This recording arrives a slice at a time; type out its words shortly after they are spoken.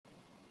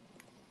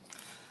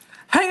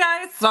Hey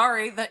guys,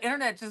 sorry, the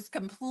internet just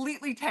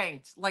completely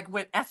tanked, like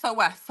went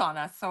SOS on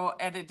us. So,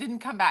 and it didn't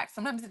come back.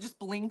 Sometimes it just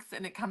blinks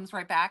and it comes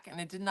right back, and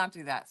it did not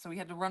do that. So we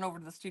had to run over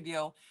to the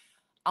studio,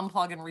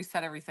 unplug and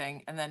reset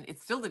everything, and then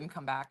it still didn't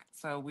come back.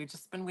 So we've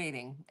just been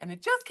waiting, and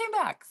it just came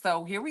back.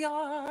 So here we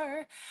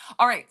are.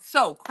 All right,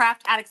 so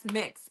Craft Addicts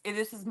Mix.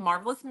 This is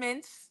Marvelous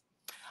Mint.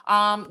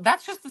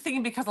 That's just the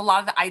thing because a lot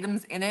of the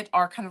items in it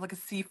are kind of like a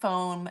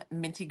seafoam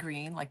minty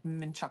green, like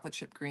mint chocolate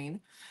chip green.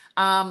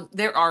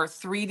 There are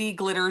 3D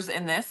glitters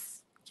in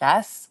this.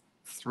 Yes,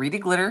 3D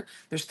glitter.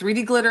 There's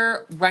 3D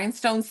glitter,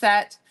 rhinestone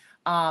set,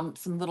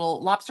 some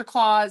little lobster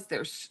claws,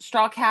 there's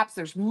straw caps,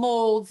 there's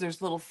molds,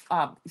 there's little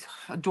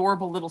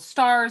adorable little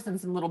stars and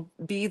some little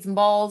beads and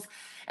balls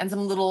and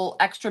some little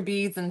extra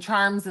beads and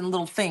charms and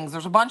little things.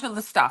 There's a bunch of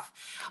the stuff.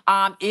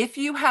 If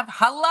you have,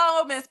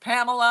 hello, Miss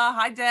Pamela.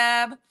 Hi,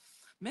 Deb.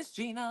 Miss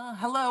Gina,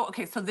 hello.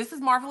 Okay, so this is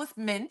Marvelous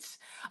Mint.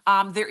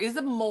 There is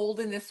a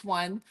mold in this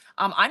one.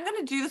 I'm going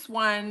to do this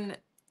one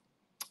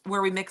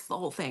where we mix the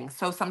whole thing.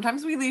 So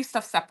sometimes we leave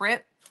stuff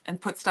separate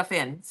and put stuff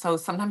in. So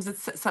sometimes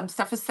it's some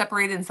stuff is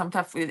separated and some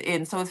stuff is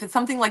in. So if it's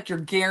something like you're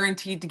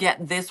guaranteed to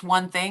get this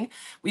one thing,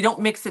 we don't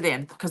mix it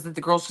in because the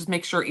girls just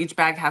make sure each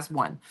bag has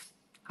one.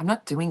 I'm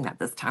not doing that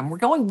this time. We're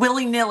going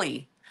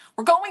willy-nilly.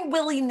 We're going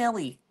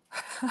willy-nilly.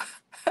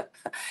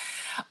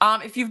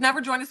 If you've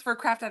never joined us for a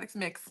Craft Addicts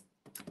Mix,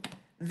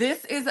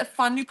 this is a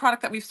fun new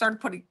product that we've started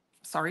putting.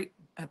 Sorry,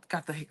 I've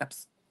got the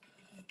hiccups.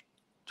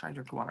 Try to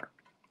drink water.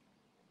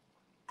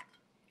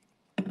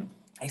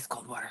 Ice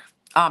cold water.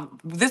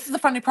 This is a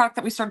fun new product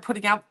that we started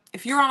putting out.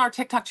 If you're on our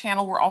TikTok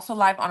channel, we're also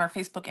live on our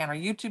Facebook and our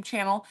YouTube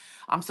channel.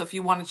 So if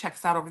you want to check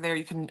us out over there,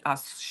 you can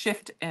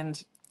shift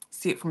and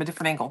see it from a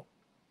different angle.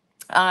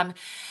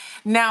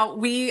 Now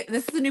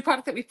this is a new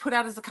product that we put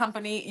out as a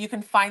company. You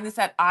can find this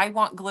at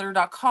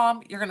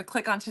iwantglitter.com. You're going to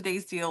click on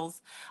today's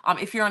deals.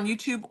 If you're on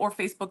YouTube or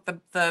Facebook,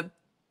 the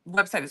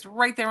website is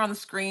right there on the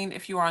screen.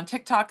 If you are on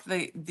TikTok,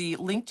 the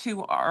link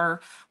to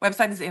our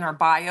website is in our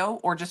bio,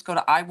 or just go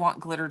to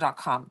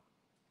iwantglitter.com.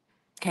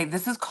 Okay,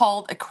 this is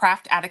called a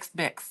Craft Addicts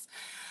Mix.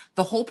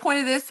 The whole point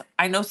of this,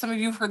 I know some of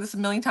you have heard this a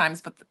million times,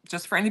 but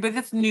just for anybody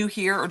that's new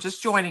here or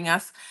just joining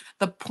us,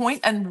 the point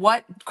and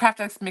what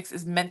Craft Addicts Mix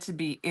is meant to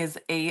be is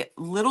a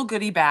little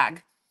goodie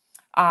bag,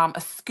 a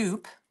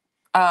scoop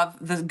of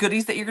the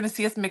goodies that you're going to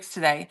see us mix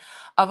today,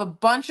 of a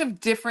bunch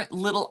of different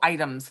little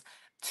items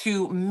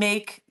to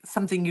make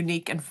something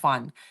unique and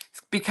fun.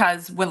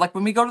 Because when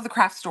we go to the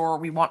craft store,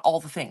 we want all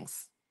the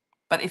things.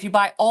 But if you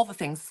buy all the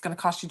things, it's going to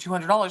cost you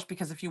 $200,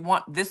 because if you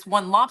want this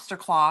one lobster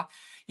claw,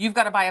 you've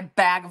got to buy a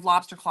bag of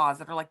lobster claws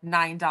that are like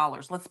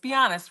 $9. Let's be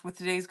honest, with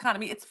today's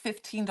economy, it's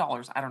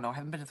 $15. I don't know. I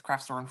haven't been to the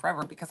craft store in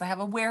forever because I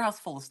have a warehouse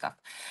full of stuff.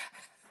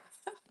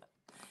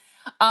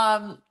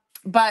 The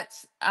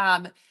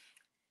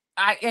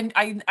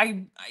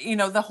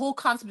whole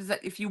concept is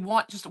that if you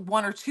want just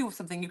one or two of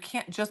something, you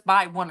can't just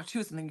buy one or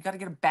two of something. You got to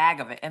get a bag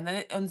of it, and then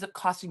it ends up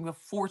costing you a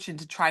fortune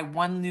to try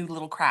one new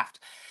little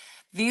craft.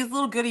 These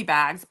little goodie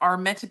bags are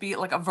meant to be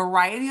like a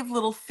variety of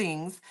little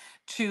things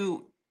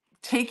to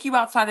take you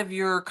outside of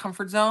your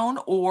comfort zone,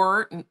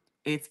 or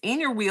it's in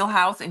your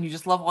wheelhouse and you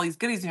just love all these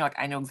goodies and you're like,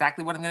 I know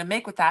exactly what I'm going to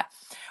make with that.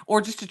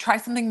 Or just to try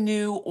something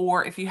new,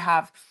 or if you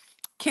have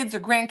kids or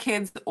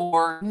grandkids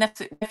or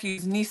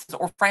nephews, nieces,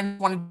 or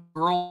friends want to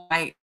girl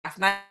night, like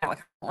I don't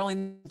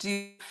really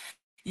do.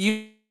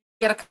 You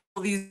get a couple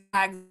of these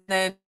bags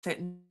that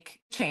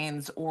make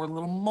chains or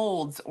little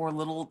molds or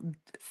little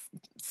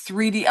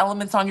 3D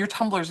elements on your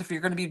tumblers. If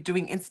you're going to be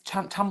doing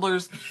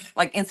tumblers,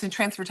 like instant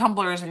transfer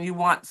tumblers, and you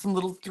want some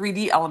little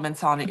 3D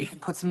elements on it, you can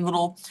put some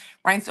little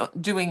rhinestone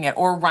doing it,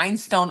 or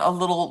rhinestone a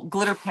little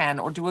glitter pen,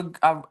 or do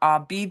a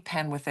bead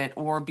pen with it,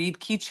 or bead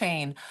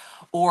keychain.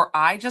 Or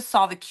I just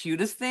saw the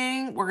cutest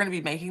thing. We're going to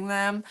be making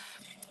them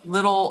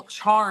little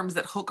charms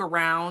that hook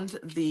around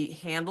the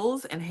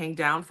handles and hang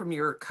down from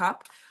your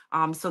cup,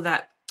 so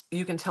that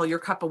you can tell your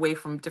cup away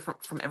from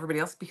everybody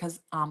else, because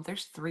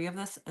there's 3 of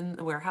this in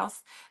the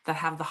warehouse that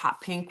have the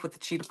hot pink with the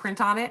cheetah print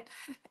on it,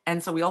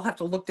 and so we all have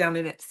to look down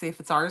in it to see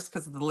if it's ours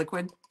because of the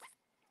liquid.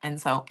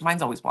 And so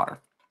mine's always water,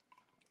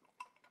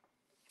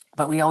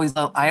 but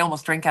I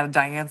almost drank out of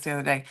Diane's the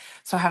other day.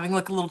 So having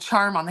like a little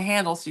charm on the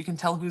handle so you can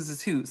tell whose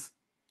is whose.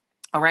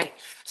 All right,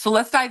 so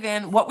let's dive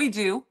in. What we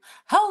do,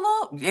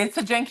 hello, it's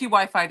a janky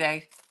Wi-Fi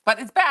day, but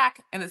it's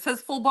back and it says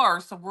full bar,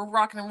 so we're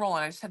rocking and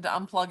rolling. I just had to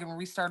unplug and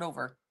restart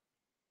over.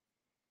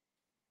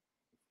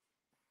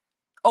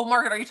 Oh,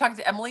 Margaret, are you talking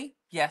to Emily?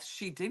 Yes,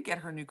 she did get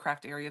her new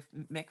craft area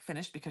mic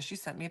finished because she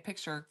sent me a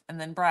picture and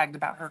then bragged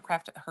about her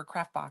craft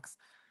box.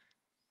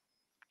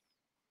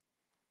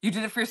 You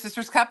did it for your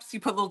sister's cups? You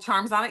put little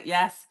charms on it?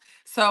 Yes.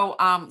 So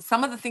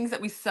some of the things that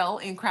we sell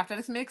in Craft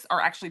Addicts Mix are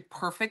actually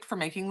perfect for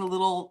making the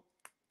little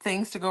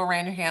things to go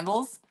around your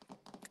handles.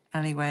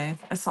 Anyway,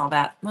 I saw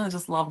that. I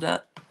just loved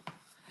it.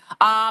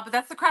 But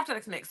that's the Craft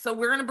Addicts Mix. So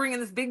we're going to bring in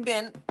this big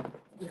bin.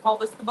 We call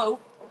this the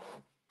boat.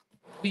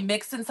 We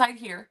mix inside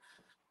here.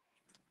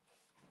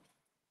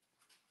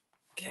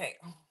 Okay.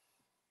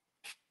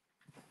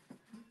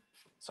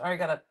 Sorry, I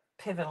got to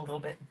pivot a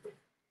little bit.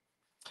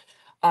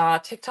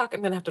 TikTok,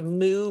 I'm gonna have to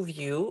move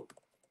you.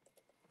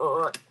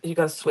 You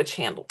got to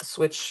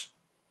switch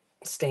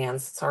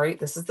stands. Sorry,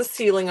 this is the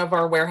ceiling of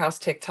our warehouse.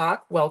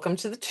 TikTok, welcome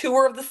to the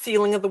tour of the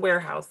ceiling of the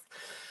warehouse.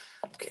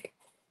 Okay.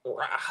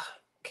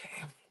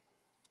 Okay.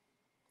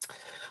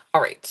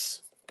 All right.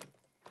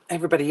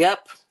 Everybody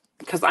up,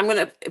 because I'm going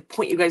to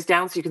point you guys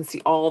down so you can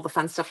see all the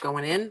fun stuff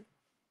going in.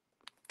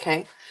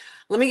 Okay.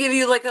 Let me give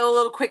you like a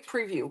little quick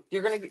preview.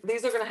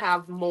 These are going to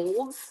have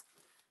molds.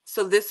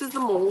 So this is the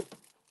mold.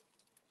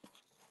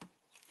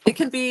 It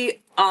can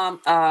be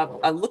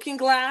a looking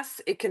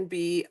glass. It can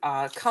be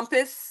a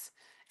compass.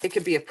 It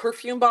could be a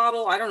perfume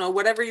bottle. I don't know,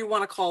 whatever you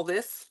want to call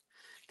this.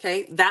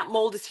 Okay, that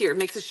mold is here. It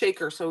makes a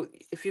shaker. So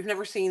if you've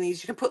never seen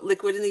these, you can put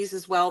liquid in these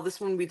as well.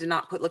 This one we did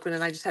not put liquid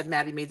in. I just had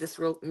Maddie make this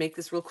real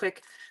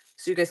quick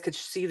so you guys could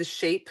see the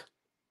shape.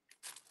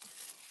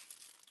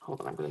 Hold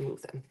on, I'm going to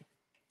move them.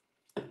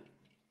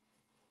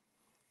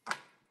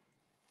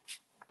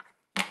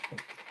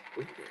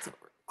 It's over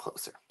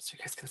closer so you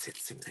guys can see the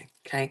same thing.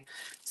 Okay,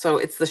 so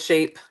it's the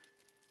shape.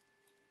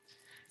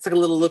 It's like a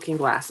little looking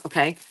glass.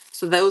 Okay,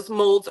 so those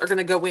molds are going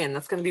to go in.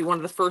 That's going to be one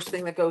of the first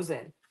thing that goes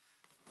in.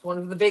 One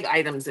of the big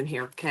items in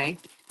here. Okay.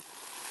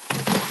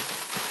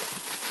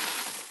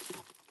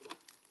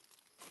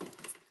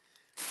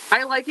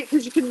 I like it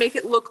because you can make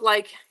it look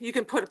like you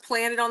can put a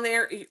planet on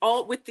there.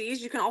 All with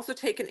these, you can also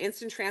take an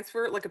instant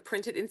transfer, like a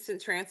printed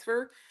instant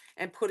transfer,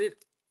 and put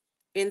it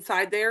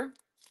inside there,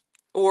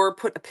 or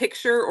put a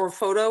picture or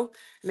photo,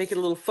 make it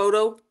a little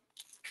photo,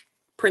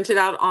 print it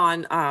out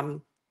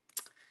on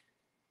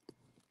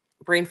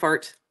brain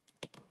fart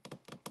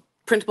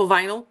printable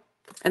vinyl,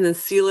 and then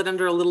seal it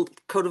under a little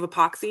coat of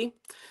epoxy.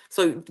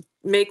 So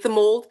make the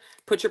mold,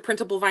 put your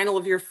printable vinyl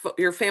of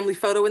your family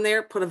photo in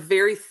there, put a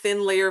very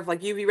thin layer of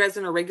like UV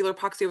resin or regular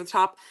epoxy over the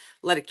top,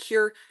 let it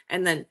cure,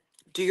 and then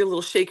do your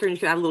little shaker, and you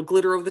can add a little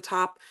glitter over the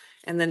top,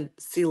 and then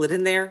seal it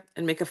in there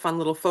and make a fun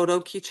little photo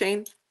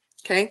keychain.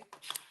 Okay,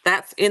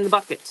 that's in the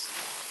bucket.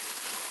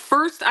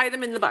 First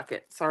item in the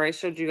bucket. Sorry, I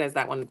showed you guys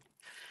that one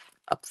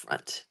up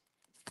front.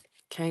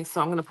 Okay,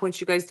 so I'm going to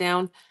point you guys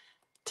down.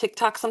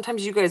 TikTok,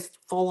 sometimes you guys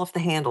fall off the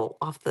handle,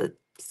 off the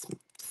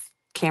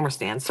camera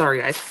stand. Sorry,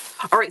 guys.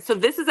 All right, so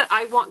this is at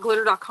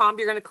iwantglitter.com.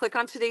 You're going to click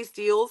on today's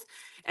deals,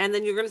 and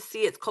then you're going to see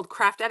it's called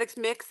CrAFT ADdICt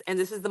Mix, and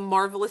this is the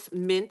Marvelous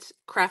Mint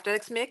CrAFT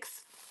ADdICt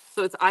Mix.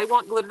 So it's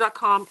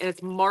iwantglitter.com, and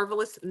it's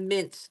Marvelous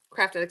Mint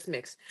CrAFT ADdICt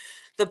Mix.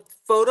 The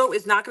photo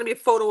is not going to be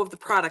a photo of the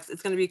products.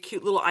 It's going to be a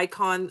cute little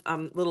icon,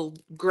 little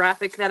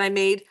graphic that I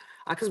made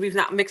because we've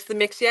not mixed the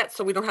mix yet,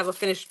 so we don't have a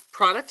finished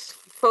product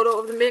photo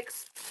of the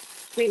mix.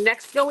 Okay,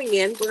 next going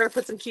in, we're going to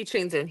put some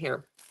keychains in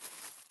here.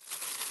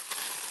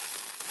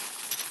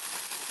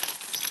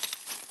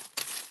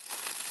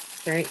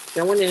 Okay,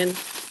 going in.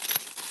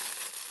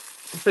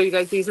 I'll show you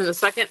guys these in a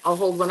second. I'll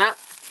hold one up.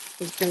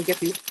 I'm just going to get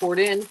these poured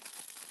in.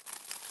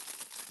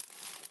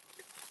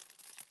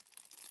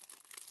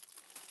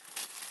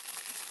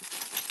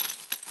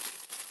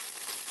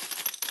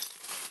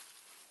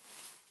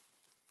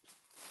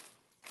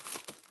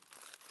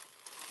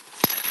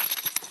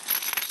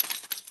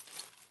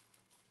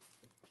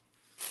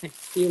 A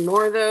few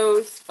more of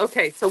those.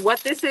 Okay, so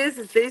what this is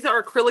these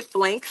are acrylic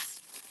blanks.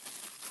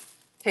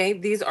 Okay,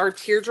 these are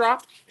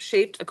teardrop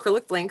shaped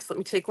acrylic blanks. Let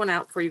me take one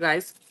out for you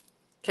guys.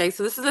 Okay,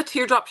 so this is a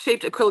teardrop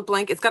shaped acrylic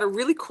blank. It's got a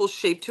really cool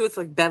shape to it. It's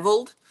like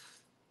beveled.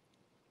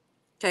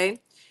 Okay,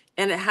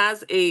 and it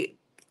has a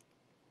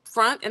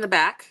front and a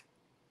back.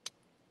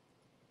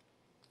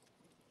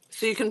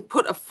 So you can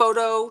put a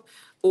photo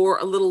or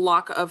a little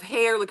lock of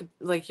hair,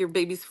 like your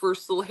baby's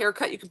first little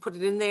haircut. You can put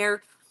it in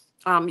there.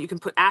 You can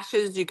put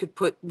ashes. You could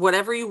put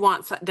whatever you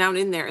want down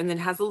in there, and then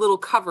has a little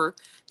cover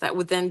that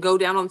would then go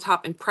down on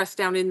top and press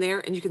down in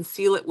there, and you can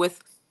seal it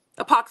with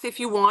epoxy if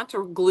you want,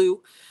 or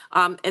glue.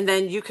 And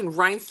then you can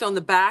rhinestone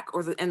the back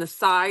and the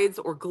sides,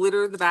 or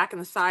glitter the back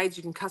and the sides.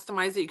 You can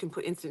customize it. You can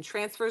put instant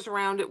transfers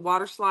around it,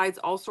 water slides,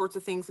 all sorts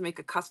of things to make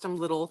a custom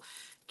little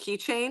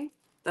keychain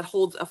that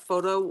holds a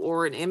photo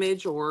or an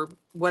image or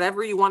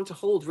whatever you want to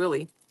hold,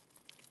 really.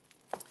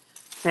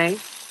 Okay,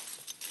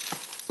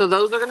 so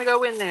those are going to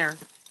go in there.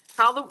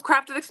 How the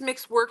CrAFT ADdICt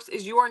Mix works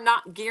is you are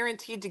not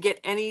guaranteed to get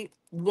any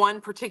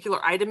one particular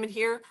item in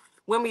here.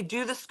 When we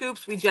do the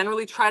scoops, we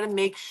generally try to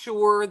make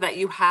sure that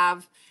you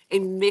have a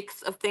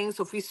mix of things.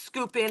 So if we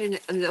scoop in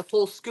and the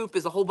whole scoop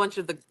is a whole bunch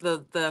of the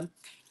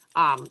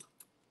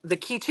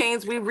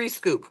keychains, we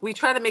rescoop. We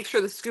try to make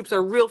sure the scoops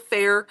are real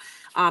fair,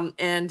 so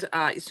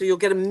you'll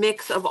get a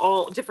mix of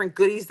all different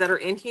goodies that are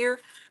in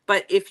here.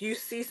 But if you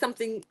see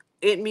something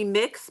in me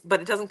mix, but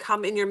it doesn't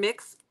come in your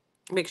mix,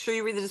 make sure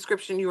you read the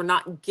description. You are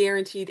not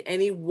guaranteed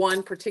any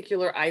one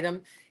particular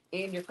item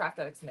in your CrAFT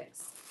ADdICt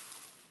Mix.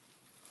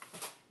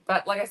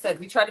 But like I said,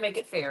 we try to make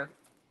it fair.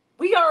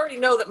 We already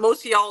know that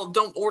most of y'all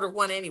don't order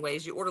one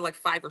anyways. You order like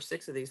 5 or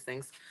 6 of these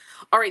things.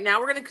 All right, now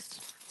we're going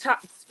to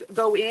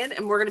go in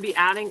and we're going to be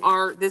adding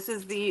this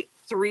is the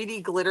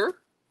 3D glitter.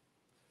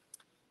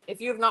 If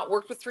you have not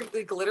worked with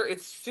 3D glitter,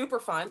 it's super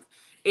fun.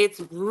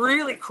 It's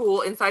really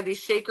cool inside these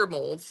shaker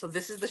molds. So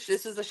this is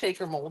the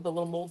shaker mold, the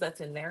little mold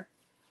that's in there.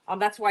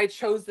 That's why I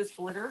chose this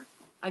glitter.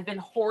 I've been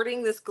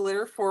hoarding this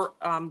glitter for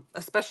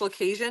a special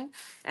occasion,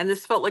 and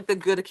this felt like the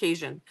good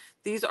occasion.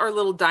 These are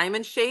little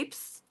diamond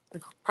shapes.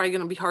 They're probably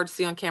going to be hard to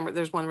see on camera.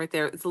 There's one right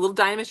there. It's a little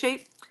diamond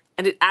shape,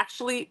 and it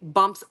actually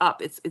bumps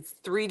up. It's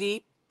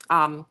 3D.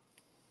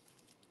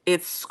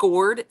 It's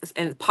scored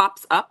and it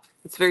pops up.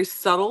 It's very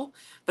subtle,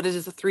 but it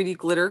is a 3D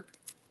glitter,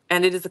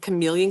 and it is a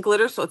chameleon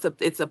glitter, so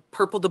it's a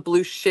purple to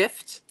blue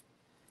shift.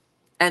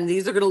 And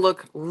these are going to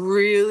look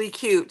really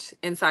cute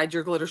inside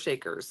your glitter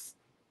shakers.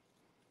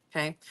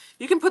 Okay,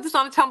 you can put this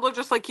on a tumbler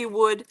just like you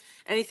would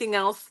anything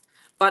else,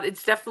 but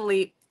it's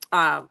definitely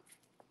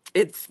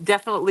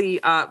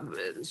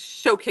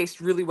showcased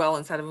really well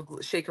inside of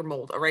a shaker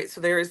mold. All right, so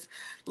there's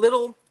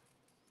little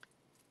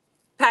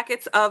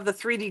packets of the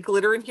 3D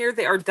glitter in here.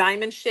 They are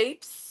diamond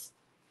shapes.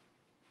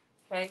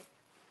 Okay,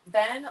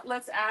 then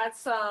let's add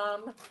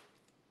some.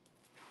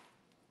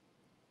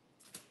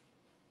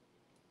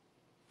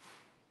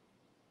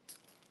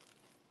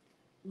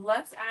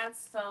 Let's add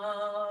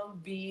some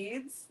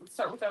beads.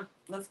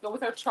 Let's go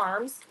with our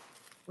charms.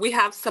 We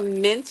have some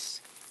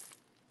mint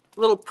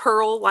little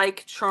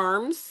pearl-like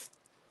charms.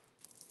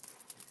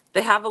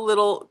 They have a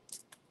little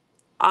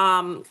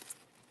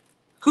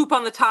hoop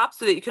on the top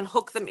so that you can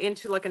hook them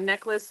into like a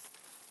necklace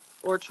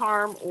or a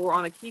charm or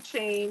on a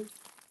keychain.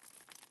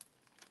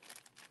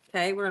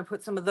 Okay, we're gonna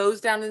put some of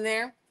those down in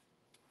there.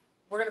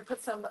 We're gonna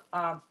put some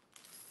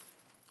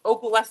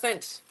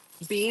opalescent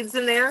beads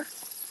in there.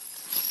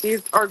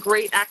 These are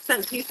great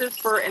accent pieces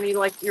for any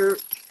like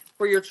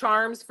for your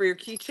charms, for your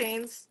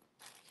keychains.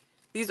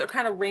 These are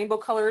kind of rainbow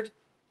colored.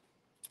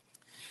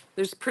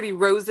 There's pretty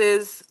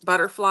roses,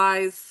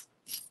 butterflies,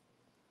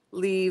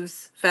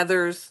 leaves,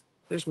 feathers.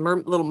 There's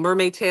little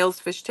mermaid tails,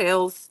 fish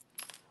tails,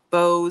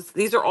 bows.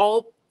 These are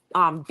all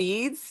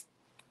beads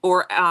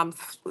or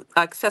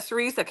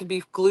accessories that can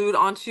be glued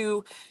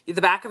onto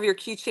the back of your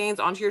keychains,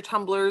 onto your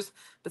tumblers.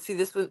 But see,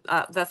 this is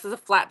a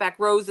flat back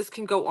rose. This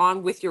can go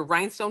on with your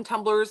rhinestone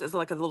tumblers as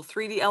like a little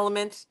 3D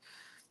element.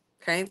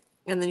 Okay,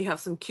 and then you have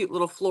some cute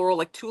little floral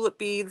like tulip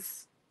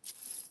beads.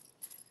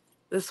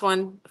 This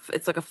one,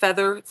 it's like a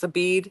feather. It's a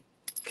bead.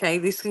 Okay,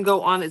 these can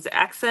go on as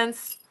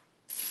accents,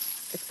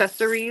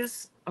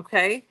 accessories.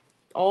 Okay,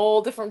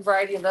 all different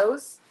variety of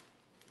those.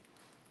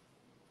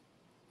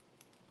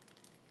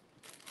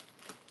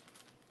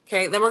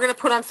 Okay, then we're gonna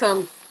put on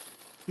some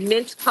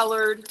mint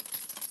colored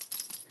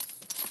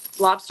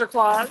lobster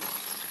claws.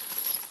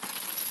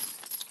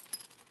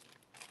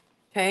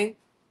 Okay,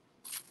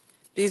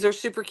 these are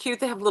super cute.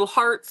 They have little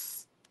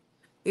hearts.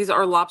 These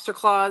are lobster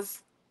claws.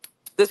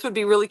 This would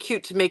be really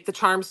cute to make the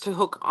charms to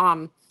hook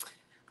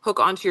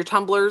onto your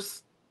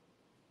tumblers.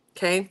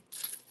 Okay,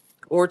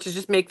 or to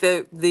just make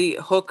the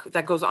hook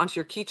that goes onto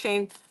your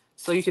keychain.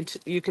 So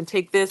you can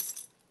take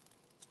this.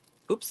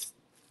 Oops,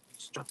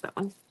 just dropped that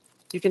one.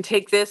 You can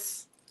take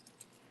this,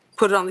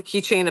 put it on the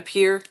keychain up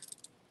here.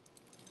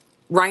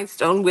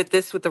 Rhinestone with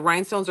this, with the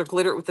rhinestones, or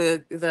glitter with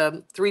the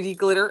 3D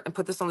glitter, and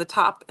put this on the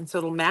top, and so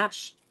it'll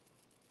match.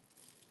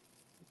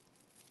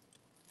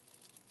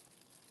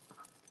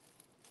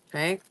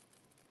 Okay.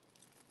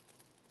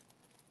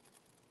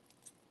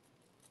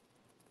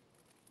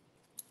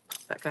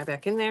 Put that guy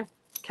back in there.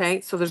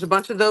 Okay, so there's a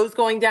bunch of those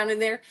going down in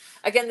there.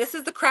 Again, this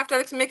is the CrAFT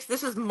ADdICt mix.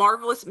 This is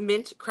Marvelous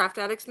Mint CrAFT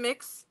ADdICt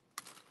mix.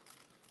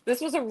 This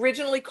was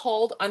originally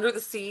called Under the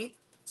Sea.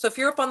 So if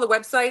you're up on the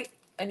website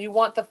and you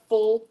want a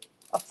full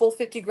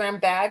 50-gram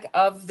bag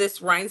of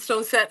this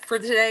rhinestone set for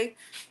today,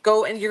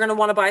 go and you're going to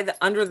want to buy the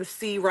Under the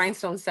Sea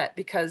rhinestone set,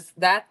 because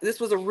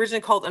this was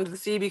originally called Under the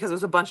Sea because it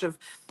was a bunch of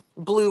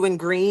blue and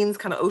greens,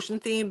 kind of ocean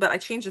theme, but I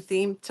changed the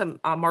theme to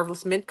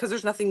Marvelous Mint because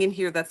there's nothing in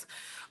here that's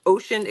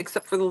ocean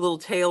except for the little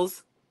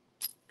tails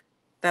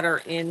that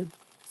are in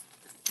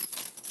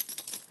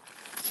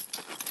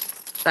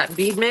that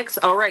bead mix.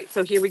 All right,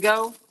 so here we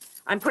go.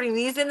 I'm putting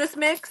these in this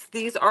mix.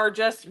 These are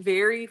just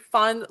very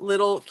fun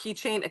little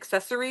keychain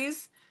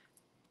accessories.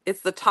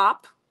 It's the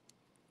top.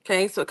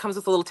 Okay, so it comes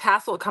with a little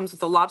tassel. It comes with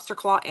the lobster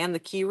claw and the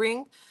key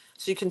ring.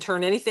 So you can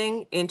turn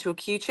anything into a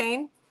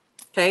keychain.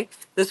 Okay,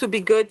 this would be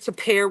good to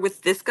pair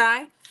with this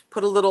guy.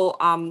 Put a little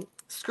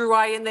screw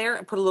eye in there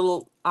and put a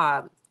little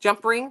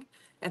jump ring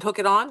and hook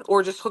it on,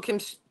 or just hook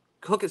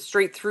it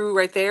straight through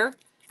right there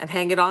and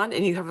hang it on,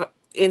 and you have an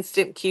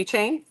instant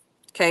keychain.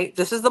 Okay,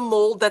 this is the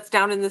mold that's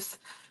down in this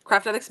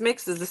CrAFT ADdICt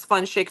mix. Is this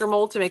fun shaker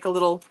mold to make a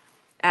little,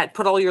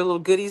 put all your little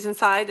goodies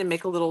inside and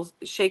make a little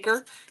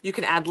shaker. You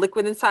can add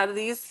liquid inside of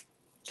these.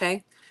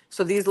 Okay,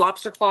 so these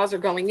lobster claws are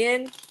going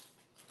in.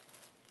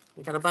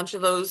 We got a bunch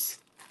of those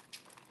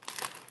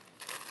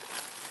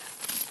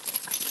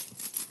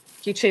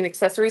keychain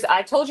accessories.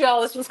 I told you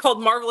all this one's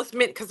called Marvelous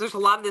Mint because there's a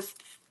lot of this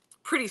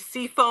pretty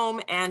seafoam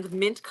and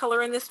mint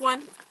color in this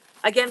one.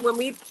 Again, when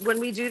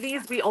we do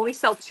these, we only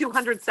sell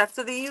 200 sets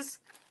of these.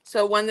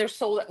 So when this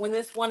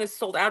one is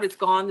sold out, it's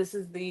gone. This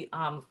is the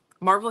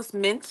Marvelous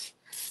Mint,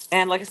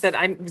 and like I said,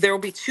 there will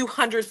be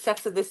 200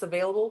 sets of this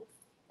available.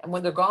 And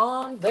when they're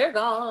gone, they're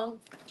gone.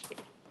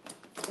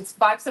 It's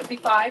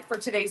 $5.75 for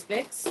today's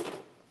mix.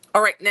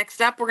 All right,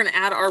 next up, we're going to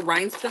add our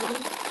rhinestones.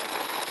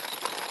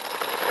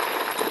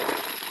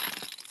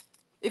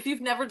 If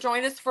you've never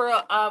joined us for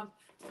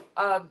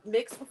a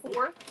mix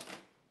before,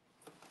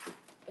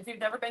 if you've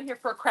never been here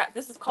for a craft,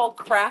 this is called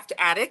CrAFT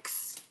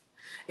Addicts.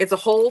 It's a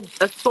whole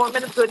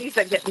assortment of goodies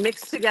that get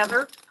mixed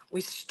together.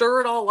 We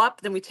stir it all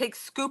up, then we take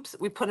scoops,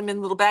 we put them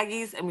in little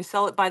baggies, and we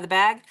sell it by the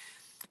bag.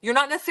 You're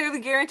not necessarily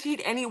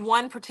guaranteed any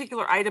one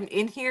particular item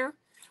in here,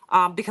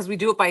 because we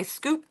do it by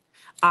scoop.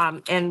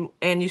 And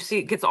you see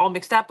it gets all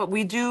mixed up, but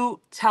we do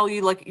tell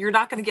you, like, you're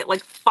not going to get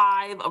like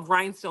 5 of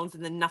rhinestones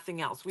and then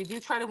nothing else. We do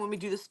try to, when we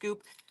do the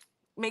scoop,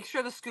 make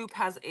sure the scoop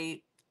has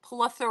a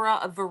plethora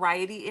of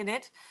variety in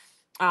it.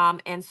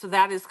 And so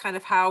that is kind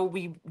of how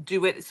we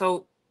do it.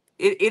 So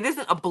it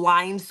isn't a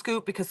blind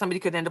scoop, because somebody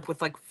could end up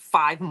with like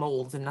 5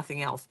 molds and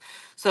nothing else.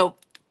 So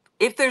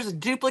if there's a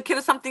duplicate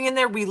of something in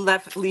there, we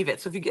leave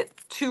it. So if you get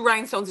 2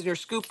 rhinestones in your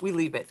scoop, we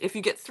leave it. If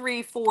you get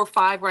 3, 4,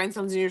 5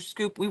 rhinestones in your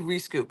scoop, we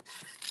rescoop,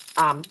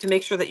 to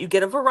make sure that you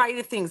get a variety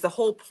of things. The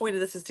whole point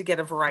of this is to get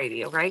a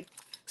variety, all right?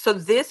 So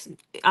this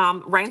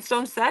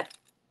rhinestone set,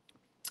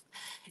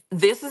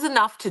 this is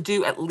enough to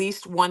do at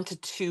least 1 to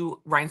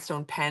 2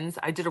 rhinestone pens.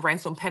 I did a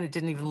rhinestone pen. It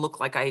didn't even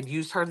look like I had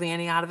used hardly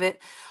any out of it.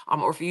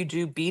 Or if you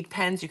do bead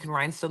pens, you can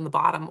rhinestone the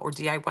bottom, or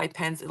DIY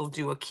pens, it'll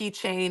do a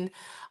keychain.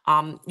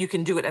 You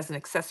can do it as an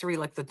accessory,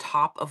 like the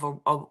top of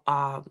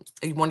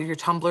one of your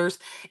tumblers.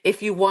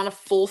 If you want a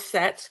full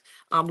set,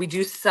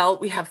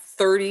 we have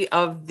 30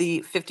 of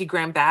the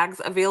 50-gram bags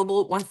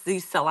available. Once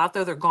these sell out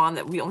there, they're gone.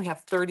 That we only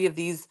have 30 of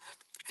these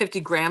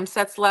 50-gram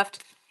sets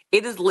left.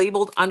 It is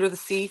labeled under the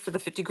C for the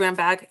 50-gram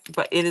bag,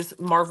 but it is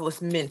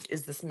Marvelous Mint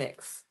is this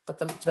mix. But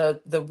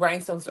the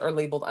rhinestones are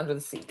labeled under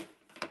the C.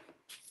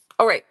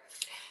 All right.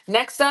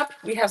 Next up,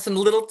 we have some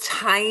little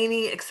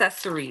tiny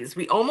accessories.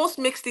 We almost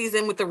mixed these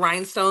in with the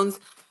rhinestones,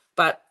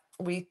 but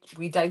we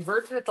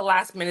diverted at the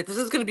last minute. This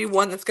is going to be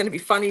one that's going to be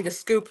funny to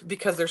scoop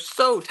because they're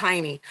so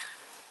tiny.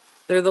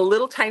 They're the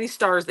little tiny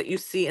stars that you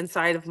see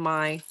inside of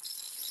my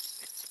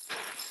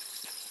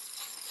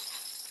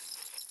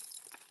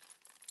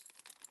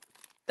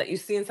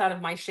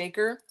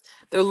shaker.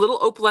 They're little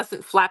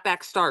opalescent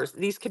flatback stars.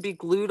 These could be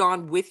glued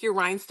on with your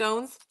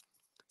rhinestones.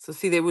 So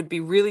see, they would be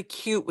really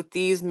cute with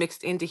these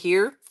mixed into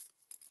here.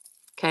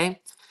 Okay.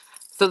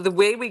 So the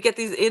way we get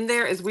these in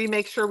there is we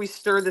make sure we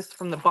stir this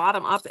from the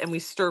bottom up, and we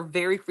stir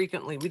very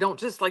frequently. We don't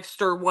just like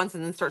stir once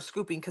and then start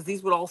scooping, because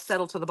these would all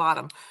settle to the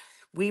bottom.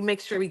 We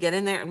make sure we get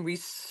in there and we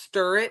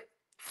stir it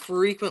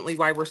frequently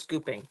while we're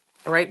scooping.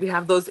 All right. We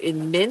have those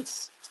in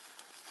mint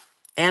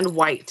and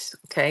white.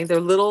 Okay.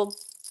 They're little,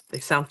 they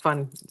sound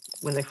fun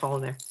when they fall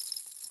in there.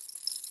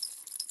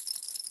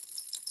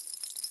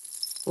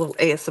 A little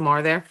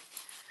ASMR there.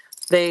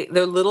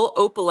 They're little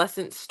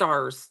opalescent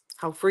stars.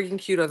 How freaking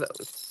cute are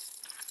those?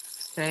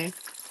 Okay.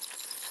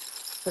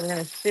 So we're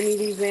gonna shimmy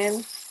these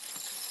in.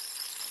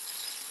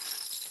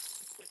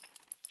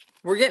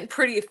 We're getting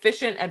pretty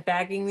efficient at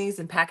bagging these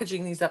and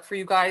packaging these up for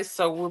you guys.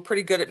 So we're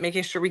pretty good at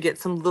making sure we get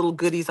some little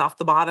goodies off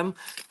the bottom.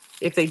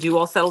 If they do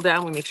all settle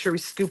down, we make sure we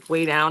scoop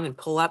way down and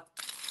pull up,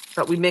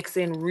 but we mix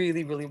in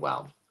really, really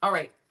well. All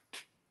right.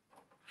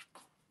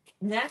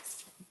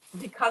 Next,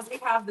 because we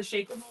have the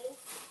shaker mold,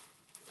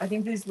 I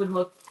think these would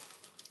look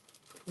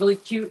really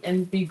cute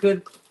and be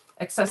good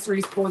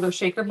accessories for those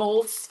shaker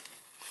molds.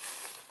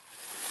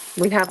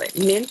 We have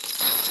mint,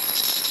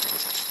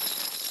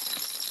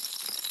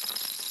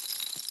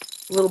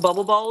 little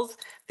bubble balls.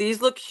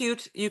 These look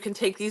cute. You can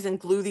take these and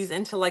glue these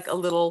into like a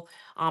little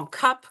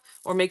cup,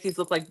 or make these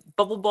look like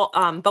bubble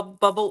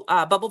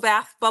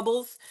bath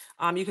bubbles.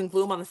 You can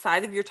glue them on the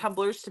side of your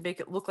tumblers to make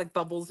it look like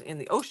bubbles in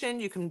the ocean.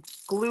 You can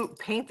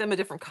paint them a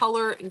different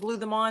color and glue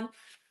them on.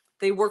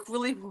 They work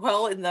really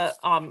well in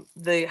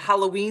the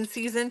Halloween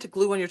season to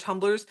glue on your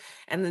tumblers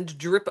and then to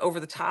drip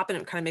over the top,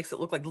 and it kind of makes it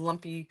look like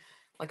lumpy,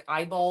 like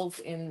eyeballs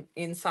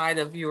inside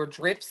of your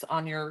drips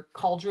on your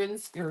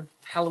cauldrons, your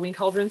Halloween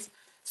cauldrons.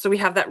 So we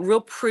have that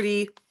real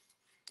pretty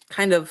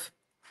kind of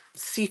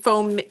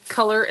seafoam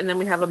color, and then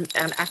we have an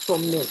actual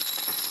mint.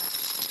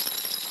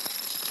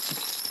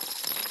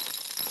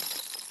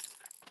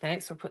 Okay,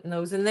 so putting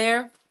those in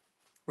there.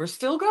 We're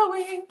still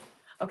going.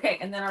 Okay,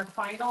 and then our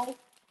final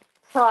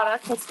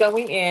product that's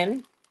going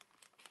in,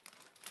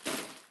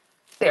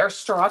 they are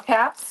straw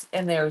caps,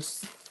 and they're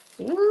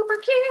super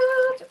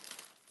cute.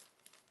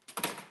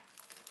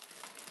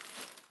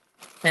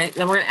 Okay,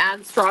 then we're gonna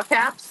add straw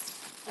caps.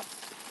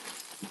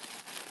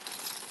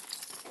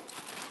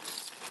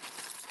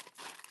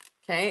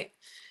 Okay,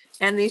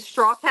 and these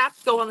straw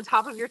caps go on the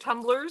top of your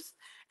tumblers,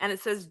 and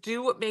it says,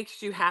 "Do what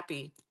makes you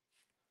happy,"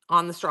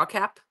 on the straw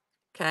cap.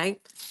 Okay,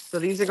 so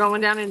these are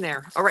going down in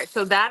there. All right,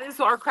 so that is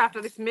our CrAFT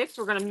ADdICt mix.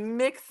 We're gonna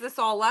mix this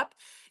all up.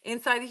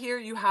 Inside of here,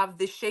 you have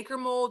the shaker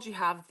mold, you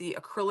have the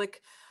acrylic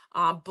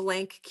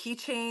blank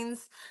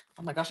keychains.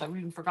 Oh my gosh, I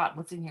even forgot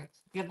what's in here.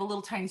 You have the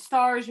little tiny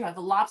stars, you have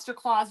the lobster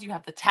claws, you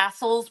have the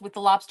tassels with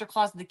the lobster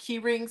claws and the key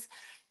rings.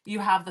 You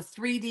have the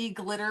 3D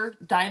glitter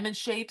diamond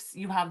shapes.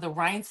 You have the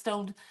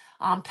rhinestone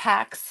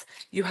packs.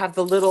 You have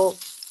the little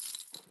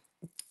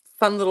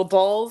fun little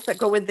balls that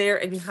go in there,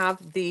 and you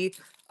have the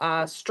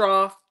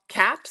straw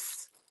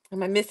caps.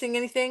 Am I missing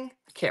anything?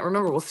 I can't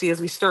remember. We'll see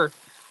as we stir.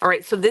 All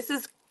right, so this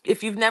is,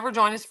 if you've never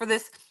joined us for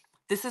this,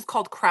 this is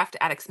called CrAFT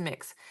ADdICt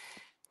Mix.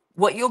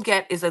 What you'll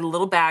get is a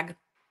little bag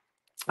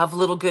of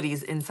little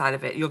goodies inside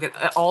of it. You'll get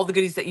all the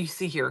goodies that you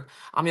see here.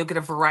 You'll get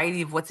a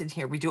variety of what's in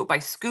here. We do it by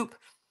scoop,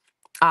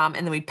 and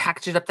then we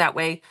package it up that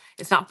way.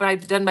 It's not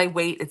done by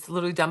weight. It's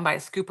literally done by a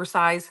scooper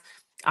size.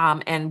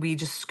 And we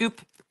just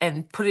scoop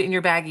and put it in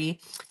your baggie.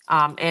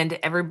 And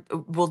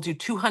we'll do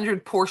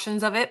 200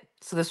 portions of it.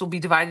 So this will be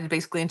divided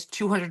basically into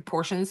 200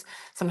 portions.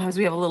 Sometimes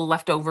we have a little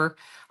left over.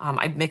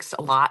 I mixed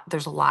a lot.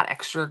 There's a lot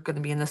extra going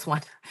to be in this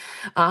one.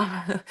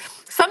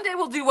 Someday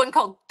we'll do one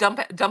called Dump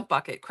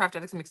Bucket, CrAFT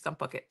ADdICt Mix Dump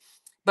Bucket.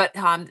 But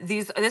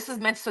this is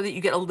meant so that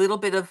you get a little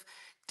bit of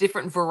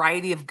different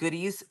variety of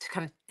goodies to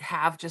kind of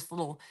have just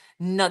little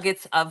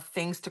nuggets of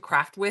things to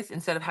craft with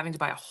instead of having to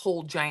buy a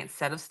whole giant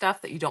set of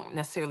stuff that you don't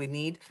necessarily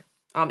need.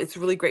 It's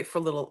really great for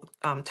little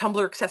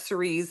tumbler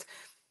accessories,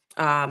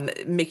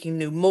 making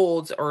new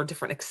molds or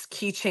different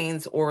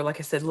keychains, or like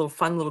I said, little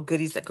fun little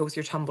goodies that go with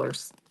your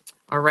tumblers.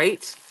 All right,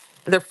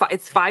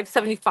 it's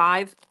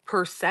 $5.75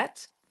 per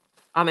set,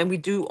 and we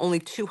do only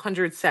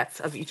 200 sets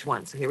of each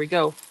one. So here we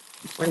go.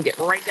 We're gonna get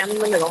right down in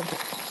the middle.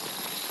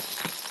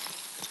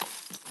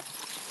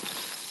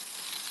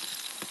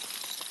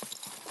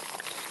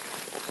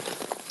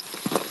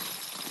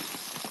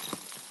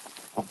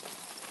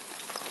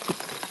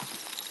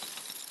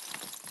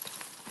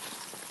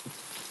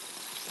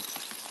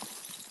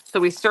 So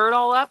we stir it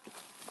all up,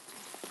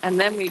 and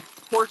then we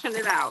portion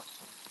it out.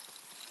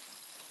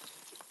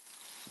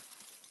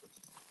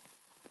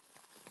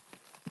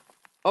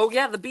 Oh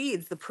yeah, the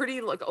beads, the pretty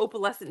like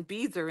opalescent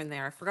beads are in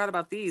there. I forgot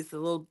about these,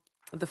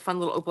 the fun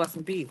little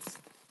opalescent beads.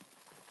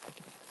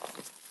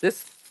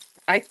 This,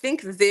 I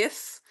think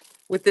this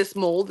with this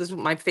mold is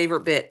my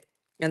favorite bit.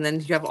 And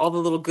then you have all the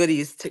little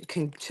goodies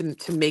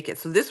to make it.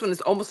 So this one is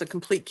almost a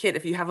complete kit.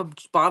 If you have a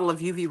bottle of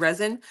UV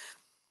resin,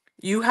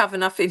 you have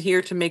enough in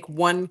here to make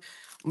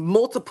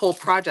multiple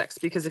projects,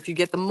 because if you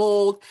get the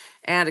mold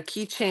and a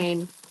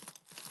keychain,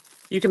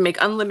 you can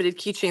make unlimited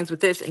keychains with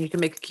this, and you can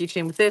make a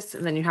keychain with this,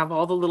 and then you have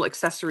all the little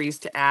accessories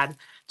to add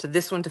to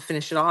this one to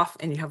finish it off,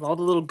 and you have all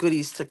the little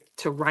goodies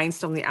to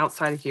rhinestone the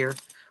outside of here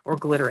or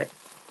glitter it.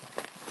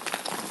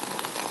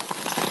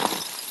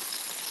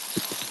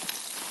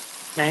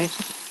 Okay,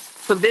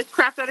 so this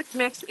CrAFT ADdICt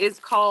mix is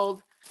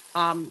called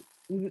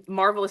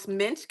Marvelous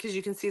Mint, because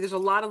you can see there's a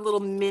lot of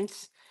little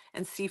mint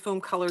and seafoam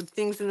colored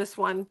things in this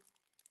one.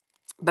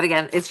 But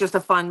again, it's just a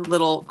fun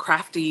little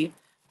crafty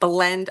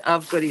blend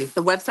of goodies.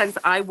 The website is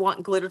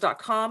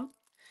iwantglitter.com.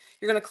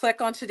 You're going to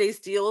click on today's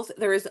deals.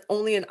 There is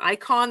only an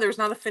icon. There's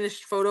not a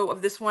finished photo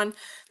of this one.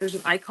 There's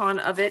an icon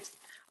of it.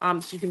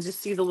 So you can just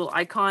see the little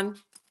icon,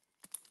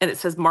 and it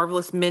says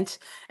Marvelous Mint.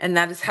 And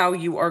that is how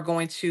you are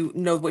going to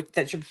know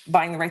that you're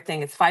buying the right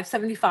thing. It's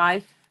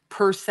 $5.75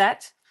 per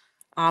set.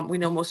 We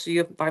know most of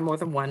you buy more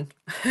than one.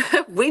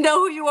 We know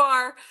who you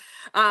are.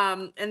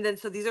 And then,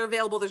 so these are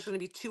available. There's going to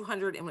be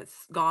 200, and when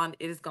it's gone,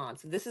 it is gone.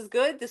 So this is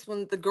good. This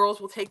one, the girls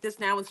will take this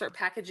now and start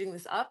packaging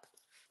this up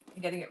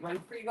and getting it ready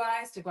for you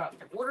guys to go out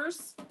with your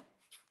orders.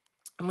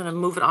 I'm going to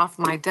move it off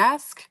my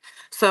desk.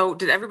 So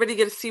did everybody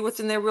get to see what's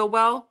in there real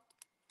well?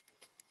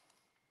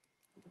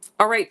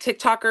 All right,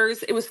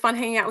 TikTokers, it was fun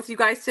hanging out with you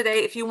guys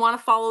today. If you want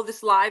to follow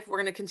this live, we're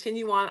going to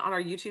continue on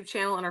our YouTube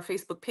channel and our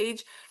Facebook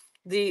page.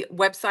 The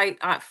website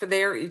for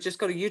there, you just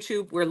go to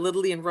YouTube. We're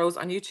Literally and Rose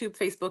on YouTube,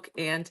 Facebook,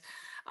 and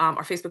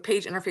our Facebook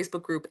page and our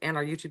Facebook group and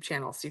our YouTube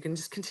channel. So you can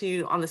just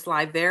continue on this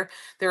live there.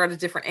 They're at a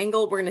different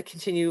angle. We're going to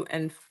continue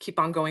and keep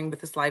on going with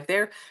this live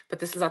there. But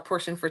this is our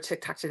portion for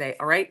TikTok today.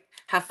 All right,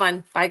 have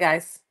fun. Bye,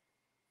 guys.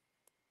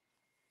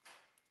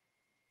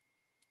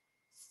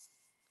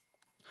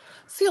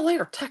 See you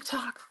later,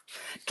 TikTok.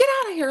 Get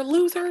out of here,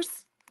 losers.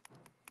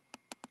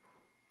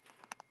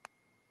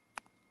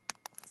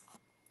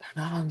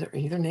 They're not under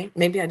either name.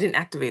 Maybe I didn't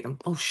activate them.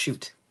 Oh,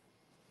 shoot.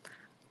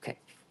 Okay.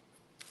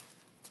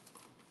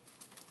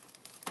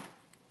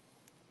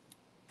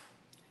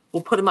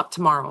 We'll put them up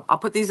tomorrow. I'll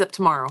put these up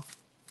tomorrow.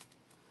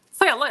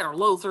 See you later,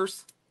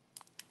 losers.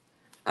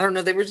 I don't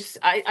know. They were just,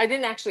 I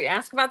didn't actually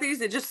ask about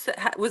these. It just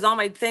was on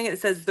my thing. It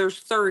says there's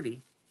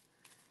 30.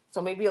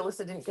 So maybe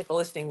Alyssa didn't get the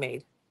listing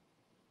made.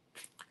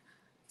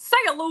 See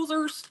ya,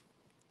 losers.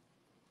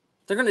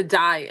 They're going to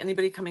die.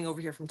 Anybody coming over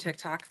here from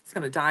TikTok, it's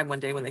going to die one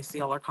day when they see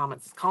all our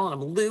comments calling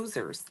them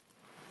losers.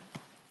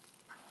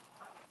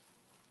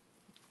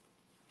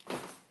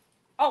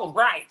 All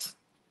right.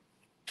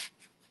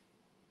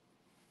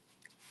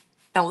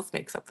 Now let's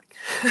make something.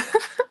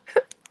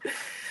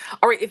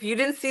 All right. If you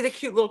didn't see the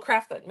cute little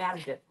craft that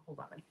Maddie did, hold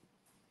on.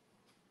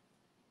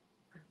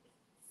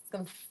 It's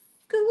going to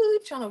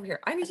scooch on over here.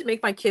 I need to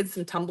make my kids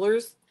some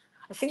tumblers.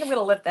 I think I'm going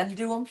to let them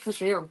do them because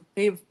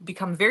they've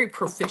become very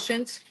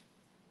proficient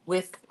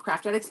with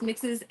CrAFT ADdICt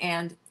mixes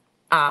and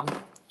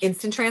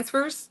instant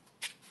transfers.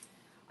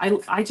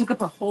 I took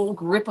up a whole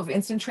grip of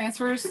instant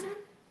transfers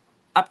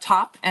up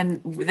top,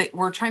 and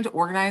we're trying to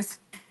organize.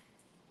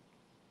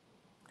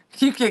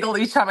 You giggle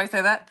each time I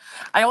say that.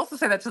 I also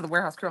say that to the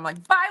warehouse crew. I'm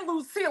like, bye,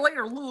 see you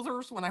later,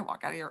 losers, when I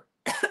walk out of here.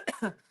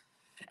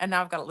 And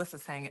now I've got Alyssa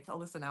saying it.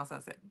 Alyssa now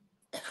says it.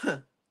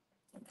 But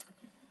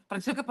I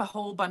took up a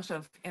whole bunch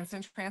of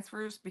instant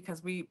transfers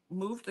because we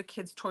moved the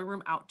kids' toy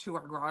room out to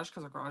our garage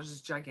because our garage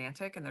is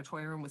gigantic and their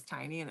toy room was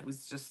tiny and it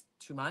was just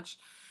too much.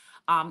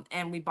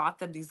 And we bought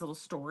them these little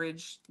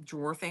storage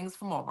drawer things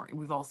from Walmart.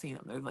 We've all seen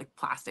them. They're like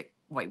plastic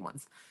white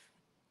ones,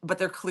 but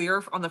they're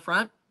clear on the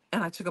front.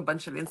 And I took a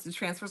bunch of instant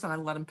transfers and I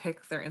let them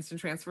pick their instant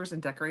transfers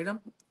and decorate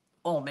them.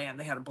 Oh man,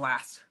 they had a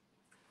blast.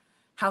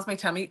 How's my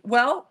tummy?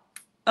 Well,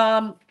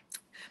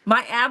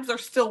 my abs are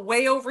still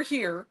way over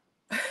here.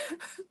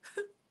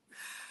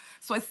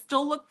 So I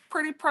still look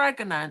pretty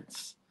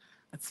pregnant.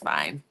 That's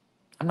fine.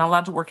 I'm not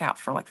allowed to work out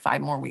for like 5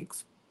 more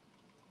weeks.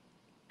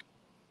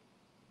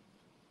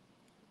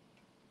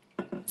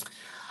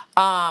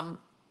 Huh.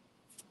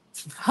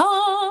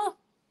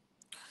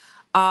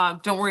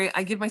 Don't worry.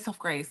 I give myself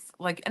grace.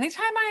 Like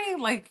anytime I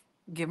like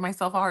give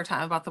myself a hard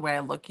time about the way I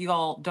look, you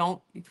all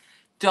don't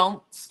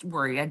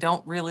worry. I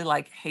don't really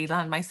like hate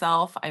on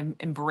myself. I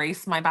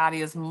embrace my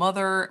body as a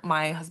mother.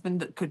 My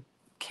husband could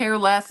care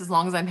less as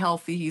long as I'm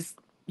healthy.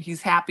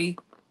 He's happy.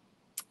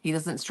 He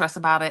doesn't stress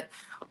about it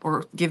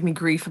or give me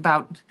grief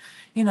about,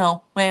 weighing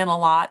a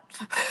lot,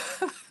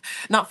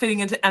 not fitting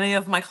into any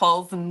of my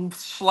clothes and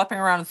schlepping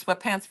around in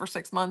sweatpants for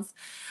 6 months.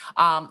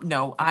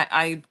 No,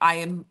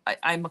 I'm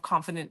a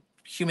confident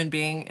human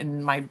being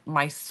in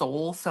my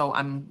soul, so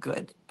I'm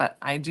good. But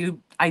I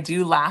do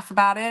laugh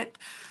about it.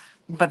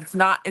 But it's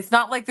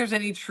not like there's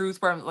any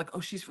truth where I'm like, oh,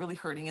 she's really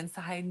hurting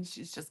inside and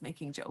she's just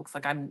making jokes.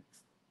 Like I'm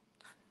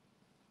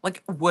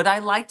like, would I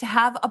like to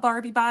have a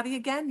Barbie body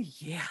again?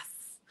 Yes.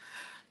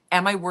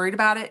 Am I worried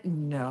about it?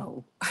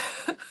 No.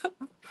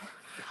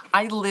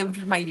 I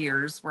lived my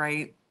years,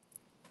 right?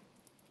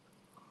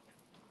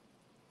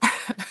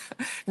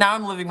 Now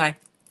I'm living my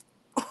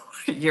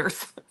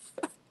years.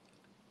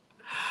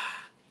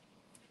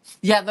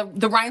 Yeah,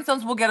 the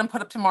rhinestones, we'll get them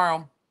put up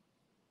tomorrow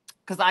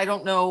because I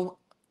don't know.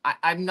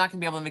 I'm not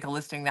gonna be able to make a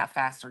listing that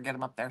fast or get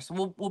them up there.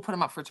 So we'll put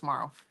them up for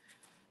tomorrow.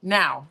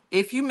 Now,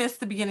 if you missed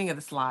the beginning of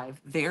this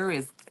live, there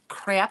is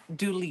crap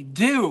doodly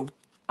doo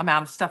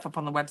amount of stuff up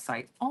on the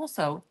website.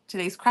 Also,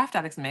 today's CrAFT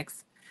ADdICt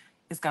mix,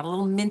 it's got a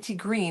little minty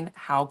green.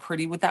 How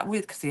pretty would that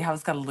be? See how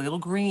it's got a little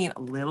green,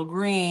 a little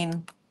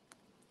green.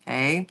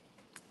 Okay.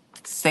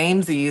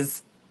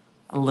 Samesies,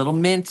 a little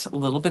mint, a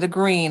little bit of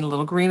green, a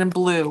little green and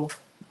blue.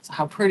 So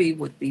how pretty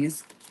would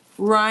these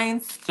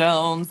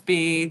rhinestones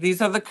be? These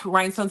are the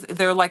rhinestones.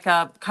 They're like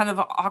a kind of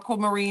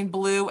aquamarine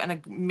blue and a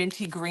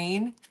minty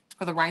green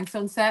for the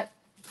rhinestone set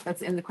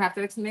that's in the CrAFT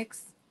ADdICt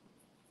mix.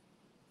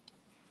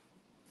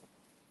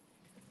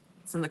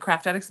 It's in the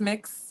CrAFT ADdICt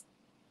mix.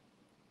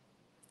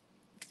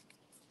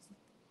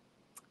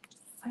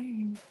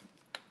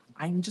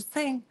 I'm just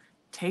saying,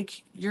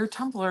 take your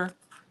tumbler,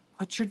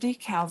 put your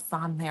decals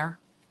on there.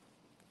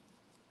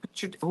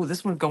 Oh,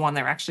 this one would go on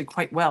there actually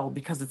quite well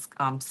because it's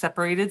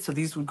separated. So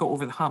these would go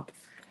over the hump.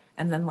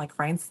 And then like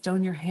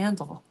rhinestone your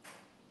handle.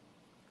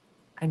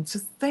 I'm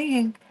just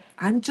saying.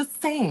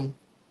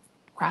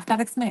 CrAFT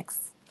ADdICt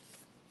mix.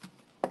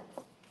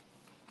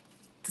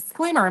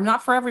 Disclaimer, I'm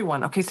not for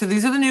everyone. Okay, so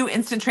these are the new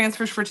instant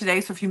transfers for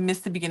today. So if you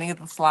missed the beginning of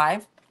this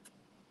live,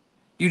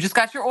 you just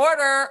got your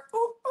order. Ooh,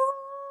 ooh.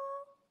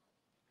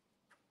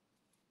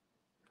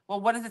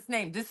 Well, what is its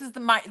name? This is the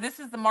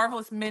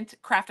Marvelous Mint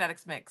CrAFT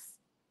ADdICt mix.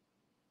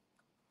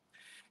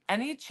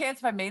 Any chance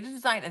if I made a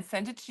design and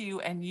sent it to you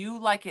and you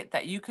like it,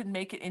 that you could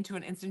make it into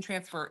an instant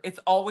transfer, it's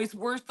always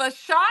worth a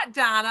shot,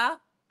 Donna.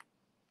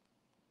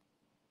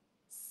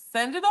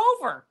 Send it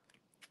over.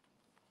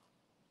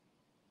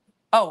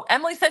 Oh,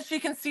 Emily said she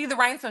can see the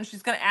rhinestones.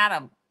 She's going to add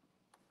them.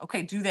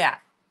 Okay, do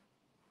that.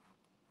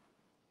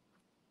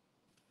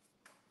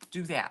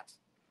 Do that.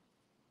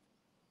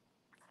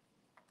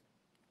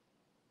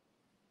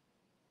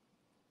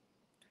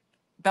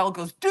 Belle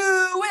goes, do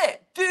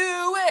it.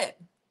 Do it.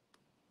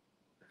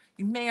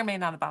 You may or may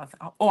not have bought it.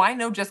 Oh, I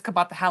know Jessica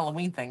bought the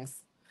Halloween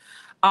things.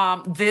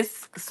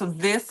 This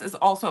is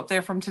also up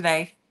there from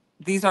today.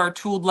 These are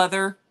tooled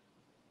leather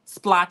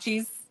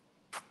splotchies.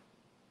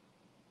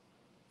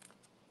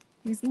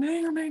 These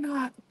may or may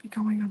not be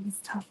going on this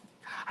tumbler.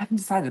 I haven't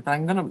decided, but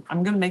I'm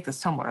gonna make this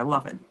tumbler. I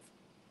love it.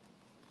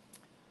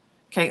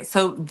 Okay,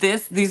 so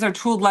these are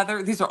tooled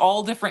leather. These are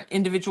all different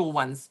individual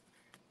ones.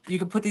 You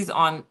can put these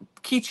on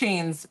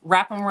keychains,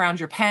 wrap them around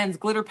your pens,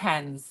 glitter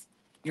pens,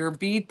 your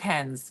bead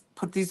pens.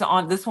 Put these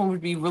on. This one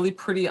would be really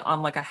pretty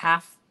on like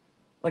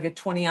a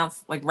 20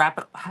 ounce, like wrap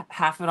it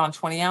half of it on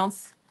 20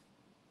 ounce.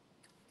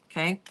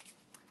 Okay.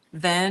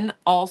 Then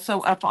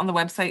also up on the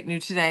website, new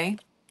today.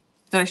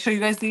 Did I show you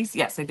guys these?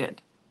 Yes, I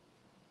did.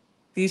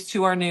 These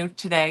two are new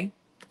today.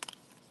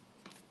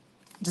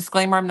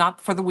 Disclaimer, I'm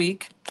not for the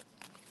week.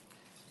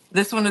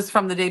 This one is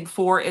from the day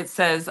before. It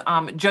says,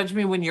 judge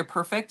me when you're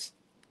perfect.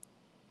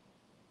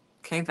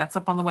 Okay, that's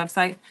up on the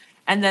website.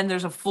 And then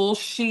there's a full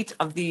sheet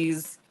of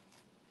these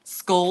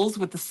skulls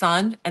with the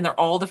sun, and they're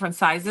all different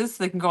sizes.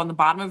 So they can go on the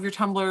bottom of your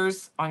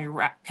tumblers, on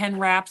your pen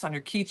wraps, on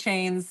your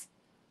keychains,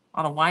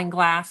 on a wine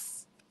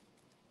glass,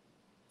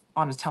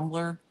 on a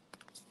tumbler.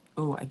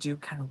 Oh, I do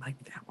kind of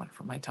like that one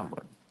for my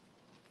tumbler.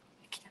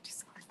 I can't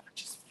decide.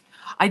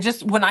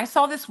 when I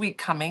saw this week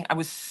coming, I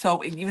was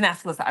so, even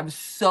asked Alyssa, I was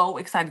so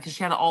excited because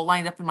she had it all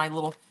lined up in my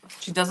little,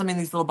 she does them in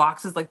these little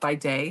boxes like by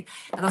day.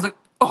 And I was like,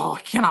 oh,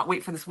 I cannot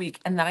wait for this week.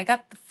 And then I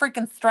got the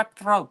freaking strep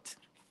throat.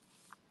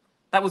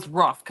 That was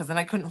rough because then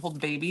I couldn't hold the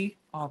baby.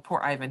 Oh, poor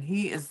Ivan.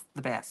 He is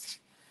the best.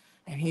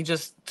 And he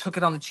just took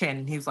it on the chin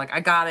and he was like, I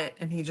got it.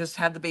 And he just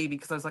had the baby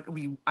because I was like,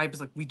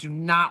 we do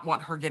not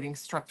want her getting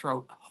strep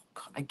throat. Oh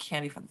God, I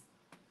can't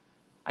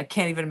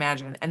even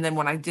imagine. And then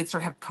when I did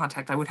start having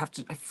contact,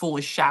 I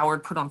fully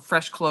showered, put on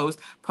fresh clothes,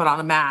 put on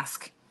a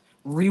mask,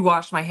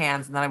 rewash my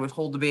hands, and then I would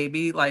hold the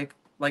baby like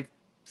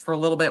for a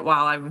little bit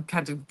while I would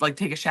kind of like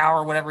take a shower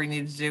or whatever he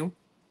needed to do.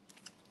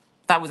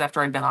 That was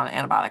after I'd been on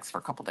antibiotics for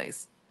a couple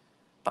days.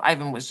 But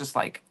Ivan was just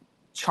like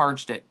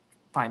charged it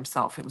by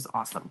himself. It was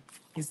awesome.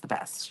 He's the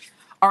best.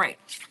 All right.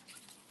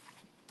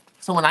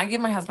 So when I give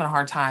my husband a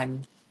hard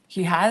time,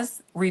 he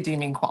has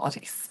redeeming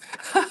qualities.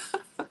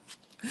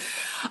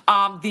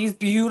 These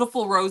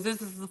beautiful roses.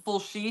 This is a full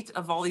sheet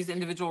of all these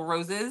individual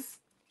roses.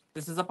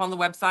 This is up on the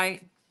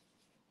website.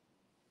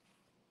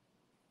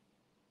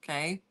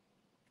 Okay.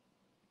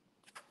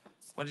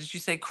 What did you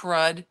say,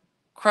 crud?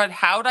 Crud,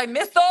 how'd I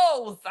miss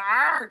those?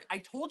 Arrgh! I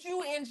told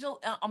you,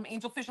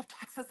 Angelfish of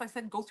Texas, I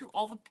said go through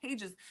all the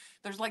pages.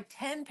 There's like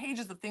 10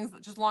 pages of things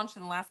that just launched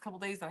in the last couple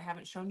days that I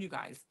haven't shown you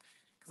guys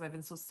because I've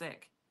been so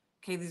sick.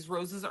 Okay, these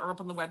roses are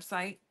up on the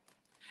website.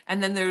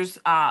 And then there's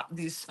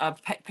these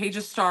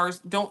pages stars.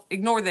 Don't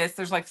ignore this.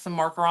 There's like some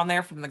marker on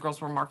there from the girls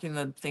who were marking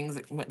the things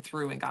that went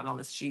through and got on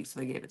this sheet, so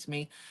they gave it to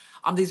me.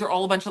 These are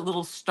all a bunch of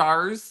little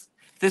stars.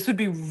 This would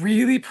be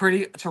really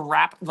pretty to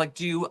wrap, like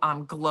do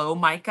glow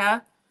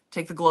mica.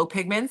 Take the glow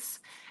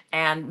pigments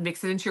and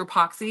mix it into your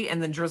epoxy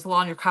and then drizzle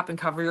on your cup and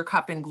cover your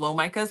cup in glow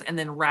micas and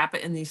then wrap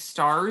it in these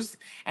stars.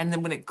 And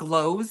then when it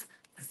glows,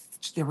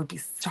 there would be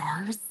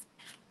stars.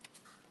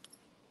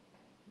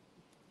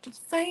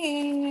 Just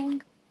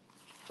saying.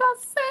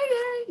 Just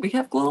saying. We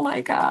have glow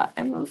mica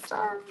and those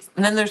stars.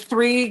 And then there's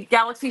 3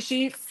 galaxy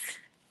sheets.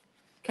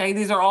 Okay,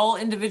 these are all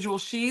individual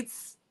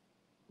sheets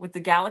with the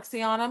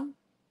galaxy on them.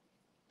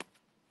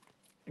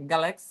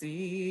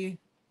 Galaxy.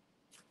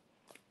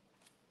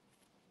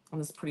 And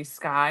this pretty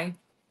sky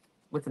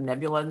with the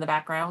nebula in the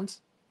background.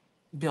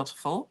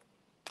 Beautiful.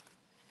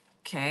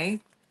 Okay.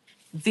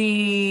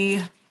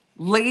 The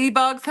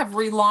ladybugs have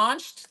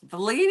relaunched. The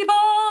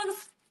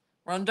ladybugs.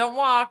 Run, don't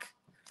walk.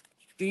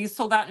 These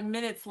sold out in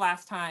minutes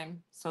last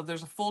time. So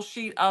there's a full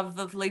sheet of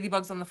the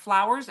ladybugs on the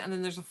flowers, and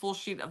then there's a full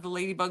sheet of the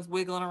ladybugs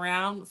wiggling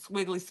around,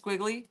 squiggly,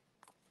 squiggly.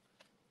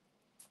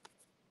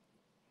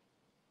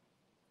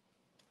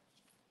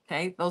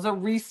 Okay, those are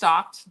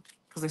restocked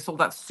because they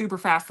sold out super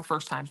fast the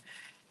first time.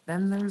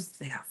 Then there's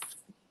this.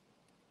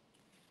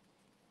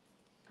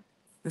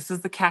 This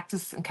is the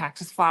cactus and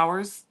cactus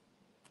flowers.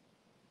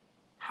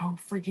 How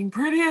freaking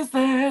pretty is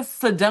this?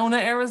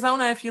 Sedona,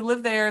 Arizona. If you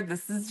live there,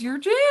 this is your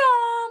jam.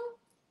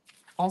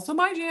 Also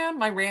my jam.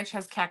 My ranch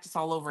has cactus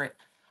all over it.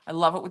 I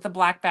love it with the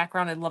black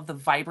background. I love the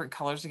vibrant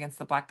colors against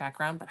the black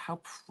background, but how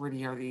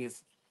pretty are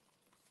these?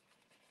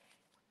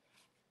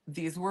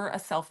 These were a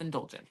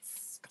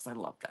self-indulgence because I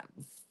love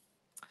them.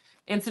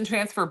 Instant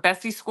transfer,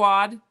 Bestie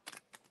Squad.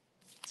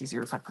 It's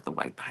easier if I put the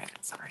white behind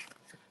it, sorry.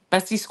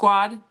 Bestie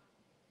Squad.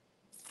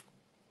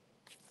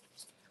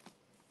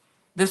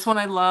 This one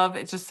I love.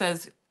 It just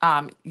says,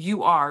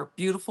 you are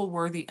beautiful,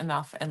 worthy,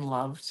 enough, and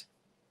loved.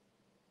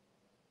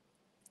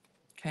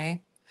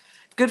 Okay.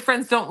 Good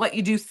friends don't let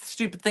you do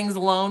stupid things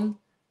alone.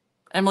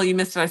 Emily, you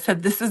missed it. I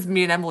said, this is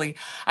me and Emily.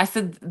 I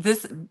said,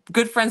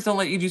 good friends don't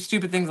let you do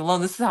stupid things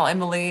alone. This is how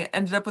Emily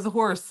ended up with a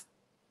horse.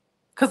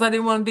 Because I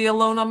didn't want to be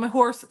alone on my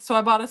horse. So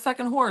I bought a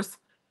second horse.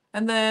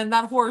 And then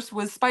that horse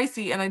was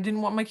spicy and I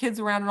didn't want my kids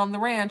around it on the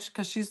ranch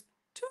because she's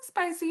too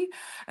spicy.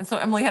 And so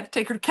Emily had to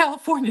take her to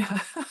California.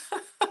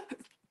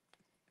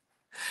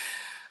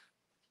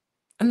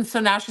 And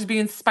so now she's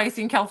being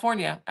spicy in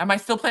California. Am I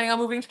still planning on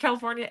moving to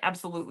California?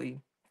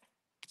 Absolutely.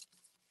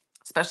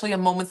 Especially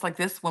in moments like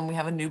this when we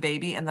have a new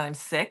baby and then I'm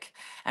sick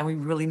and we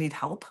really need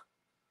help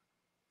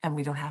and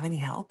we don't have any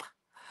help.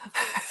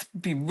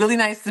 It'd be really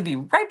nice to be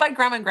right by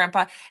grandma and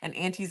grandpa and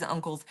aunties and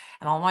uncles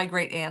and all my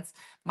great aunts,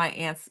 my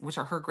aunts, which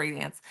are her great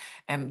aunts,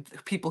 and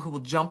people who will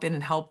jump in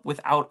and help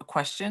without a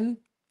question.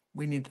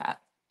 We need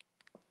that.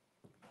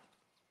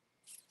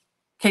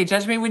 Okay,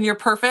 judge me when you're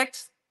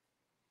perfect.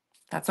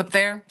 That's up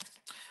there.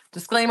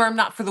 Disclaimer, I'm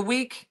not for the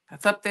weak.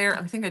 That's up there.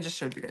 I think I just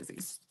showed you guys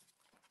these.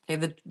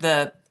 Okay,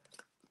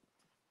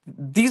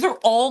 these are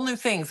all new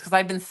things because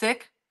I've been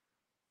sick.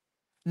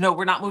 No,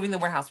 we're not moving the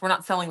warehouse. We're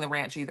not selling the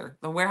ranch either.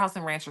 The warehouse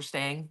and ranch are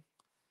staying.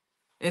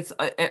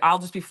 I'll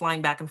just be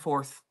flying back and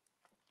forth,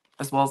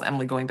 as well as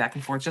Emily going back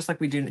and forth, just like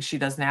she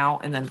does now,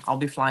 and then I'll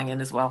be flying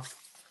in as well.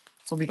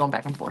 So we'll be going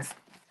back and forth.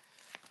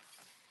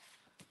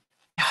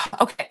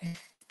 Okay.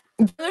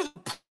 There's a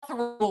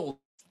plethora of rules.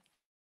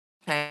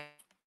 Okay.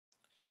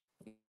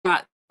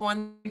 Got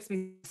one makes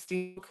me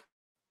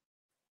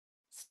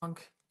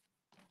skunk.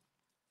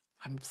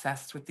 I'm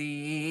obsessed with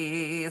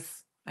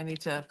these. I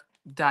need to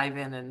dive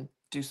in and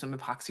do some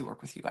epoxy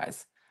work with you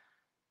guys.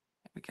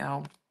 There we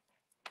go.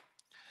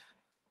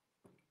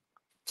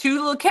 Two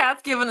little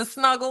cats giving a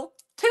snuggle.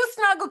 Two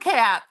snuggle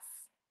cats.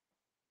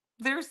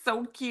 They're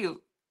so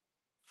cute.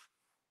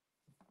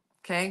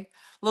 Okay.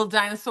 Little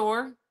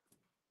dinosaur.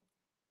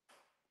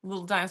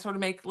 Little dinosaur to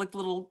make like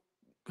little.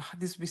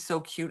 These would be so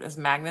cute as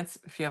magnets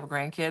if you have a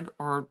grandkid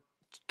or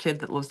kid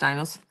that loves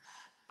dinos.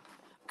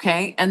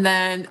 Okay, and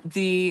then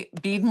the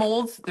bead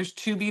molds, there's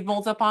 2 bead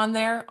molds up on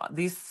there.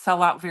 These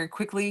sell out very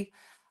quickly.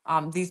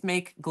 These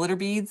make glitter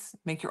beads,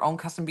 make your own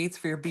custom beads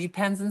for your bead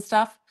pens and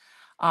stuff.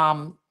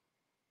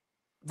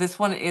 This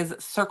one is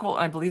circle,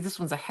 and I believe this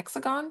one's a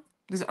hexagon.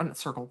 These are not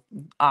circle,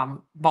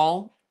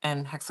 ball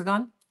and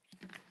hexagon.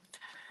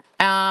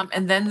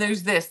 And then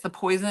there's this, the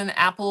poison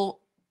apple.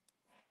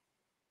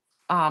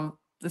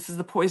 This is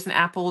the poison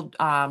apple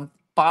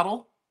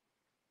bottle.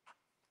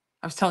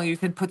 I was telling you, you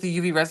could put the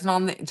UV resin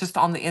on just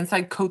on the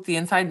inside, coat the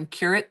inside and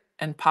cure it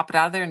and pop it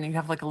out of there. And then you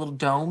have like a little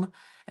dome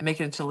and make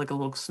it into like a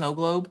little snow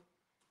globe.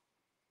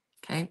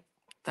 Okay,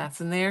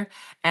 that's in there.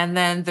 And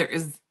then there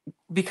is,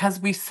 because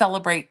we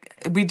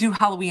do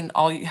Halloween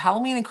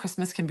Halloween and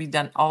Christmas can be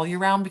done all year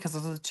round because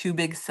those are the 2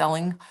 big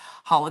selling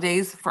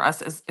holidays for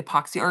us as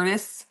epoxy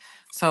artists.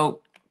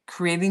 So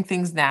creating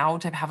things now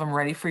to have them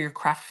ready for your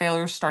craft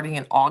failures starting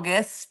in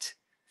August.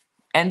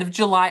 End of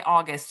July,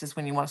 August is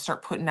when you want to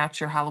start putting out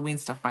your Halloween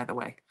stuff, by the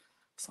way.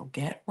 So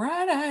get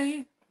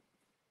ready.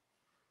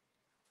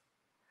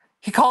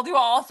 He called you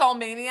all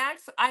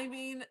maniacs? I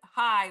mean,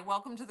 hi,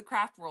 welcome to the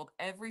craft world.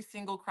 Every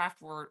single craft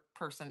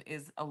person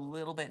is a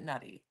little bit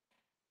nutty.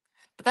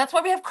 But that's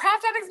why we have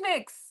CrAFT ADdICts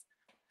Mix.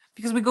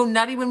 Because we go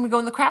nutty when we go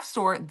in the craft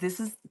store.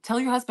 Tell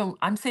your husband,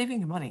 I'm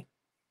saving you money.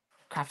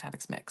 CrAFT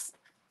ADdICts Mix.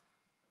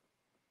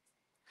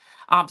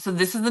 So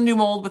this is the new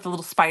mold with a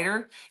little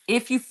spider.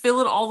 If you fill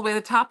it all the way to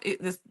the top,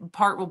 this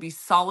part will be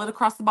solid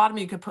across the bottom.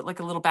 You can put like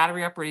a little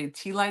battery operated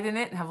tea light in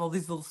it and have all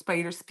these little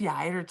spider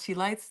tea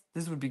lights.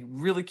 This would be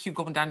really cute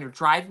going down your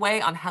driveway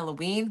on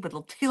Halloween with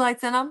little tea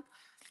lights in them.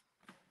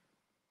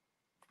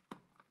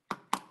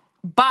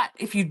 But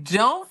if you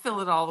don't fill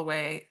it all the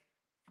way,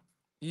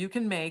 you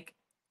can make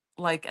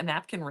like a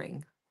napkin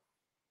ring.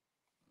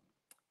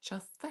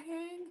 Just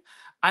saying.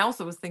 I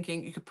also was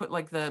thinking you could put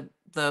like the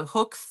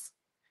hooks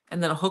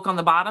and then a hook on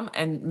the bottom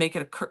and make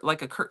it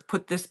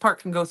put this part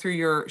can go through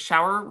your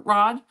shower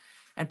rod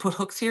and put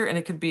hooks here, and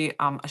it could be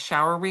a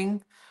shower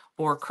ring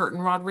or curtain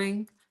rod ring.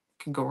 You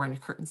can go around your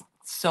curtains.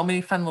 So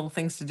many fun little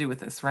things to do with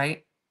this,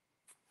 right?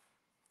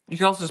 You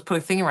can also just put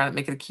a thing around it,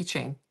 make it a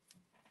keychain.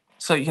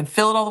 So you can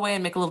fill it all the way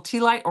and make a little tea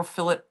light, or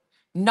fill it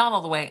not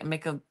all the way and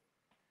make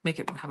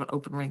it have an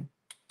open ring.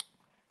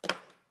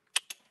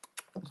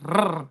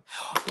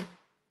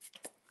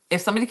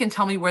 If somebody can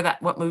tell me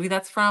what movie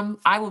that's from,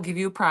 I will give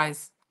you a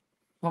prize.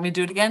 Want me to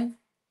do it again?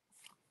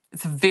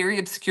 It's a very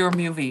obscure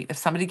movie. If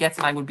somebody gets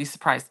it, I would be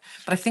surprised.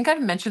 But I think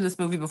I've mentioned this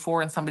movie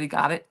before and somebody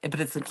got it, but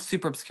it's a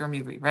super obscure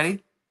movie.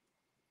 Ready?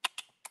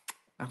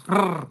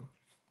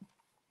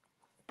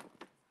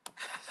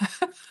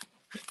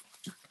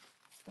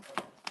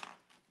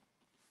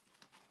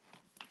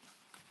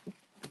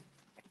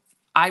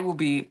 I will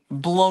be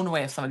blown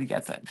away if somebody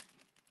gets it.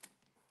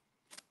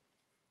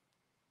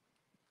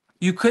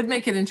 You could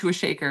make it into a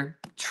shaker.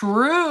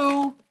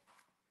 True.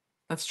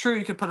 That's true.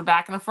 You could put it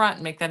back in the front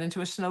and make that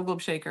into a snow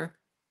globe shaker.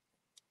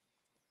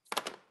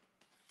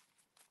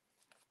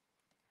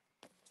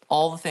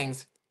 All the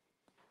things.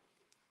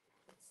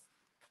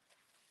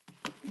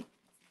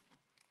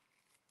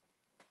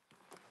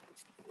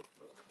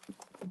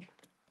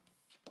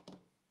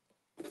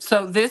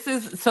 So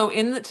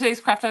in today's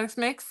CrAFT ADdICts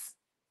Mix,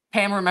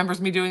 Pam remembers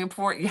me doing it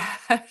before. Yeah,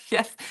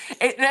 yes.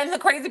 And the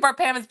crazy part,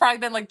 Pam, it's probably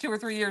been like 2 or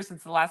 3 years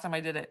since the last time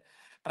I did it.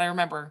 But I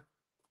remember.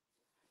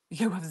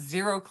 You have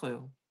 0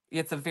 clue.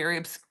 It's a very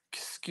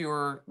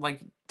obscure, like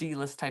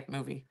D-list type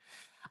movie.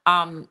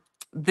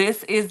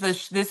 This is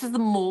the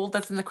mold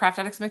that's in the CrAFT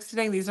ADdICts Mix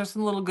today. These are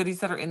some little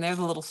goodies that are in there,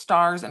 the little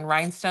stars and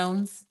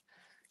rhinestones.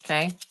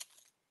 Okay.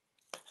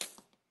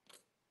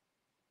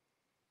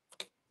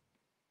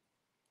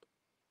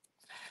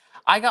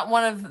 I got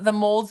one of the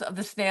molds of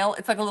the snail.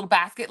 It's like a little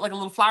basket, like a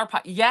little flower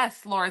pot.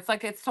 Yes, Laura.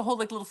 It's to hold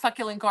like a little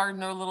succulent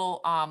garden or a little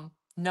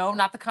no,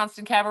 not the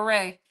Constant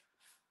Cabaret.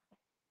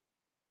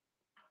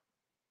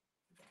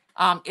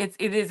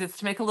 It's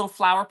to make a little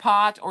flower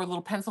pot or a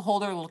little pencil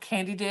holder, a little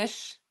candy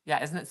dish.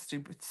 Yeah, isn't it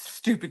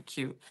stupid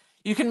cute?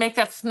 You can make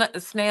that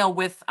snail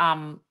with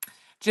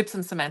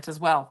gypsum cement as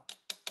well.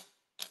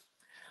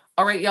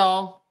 All right,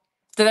 y'all.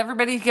 Did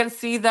everybody get to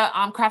see the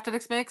CrAFT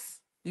ADdICts Mix?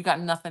 You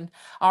got nothing.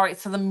 All right,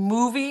 so the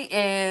movie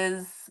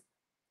is,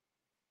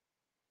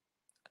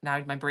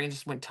 now my brain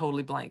just went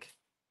totally blank.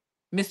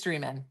 Mystery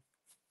Men.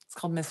 It's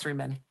called Mystery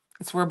Men.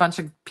 It's where a bunch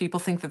of people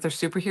think that they're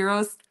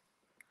superheroes.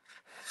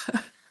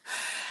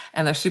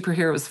 And their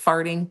superhero is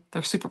farting.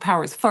 Their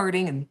superpower is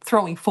farting and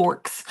throwing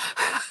forks.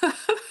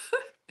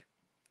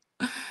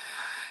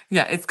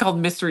 Yeah, it's called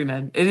Mystery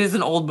Men. It is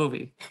an old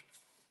movie.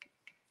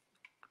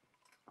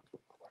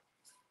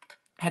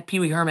 Had Pee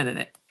Wee Herman in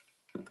it.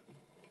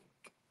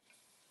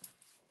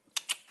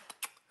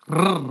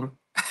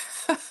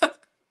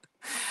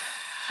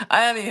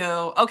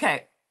 Anywho,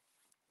 okay.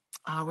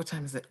 What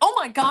time is it? Oh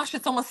my gosh,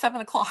 it's almost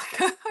 7 o'clock.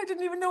 I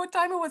didn't even know what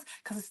time it was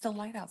because it's still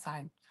light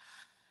outside.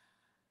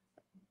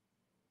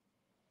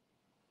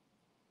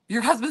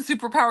 Your husband's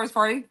superpower is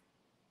farting?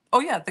 Oh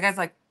yeah, the guy's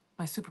like,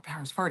 my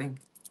superpower is farting.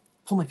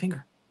 Pull my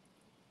finger.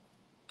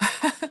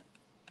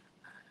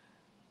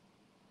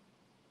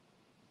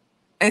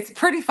 It's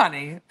pretty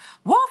funny.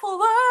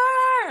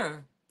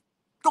 Waffler!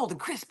 Golden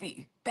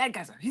crispy. Bad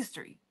guys are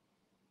history.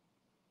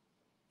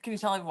 Can you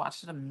tell I've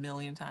watched it a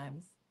million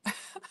times?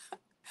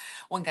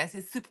 One guy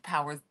says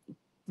superpower is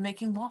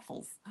making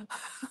waffles.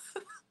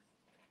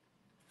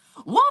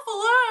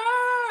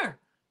 Waffler!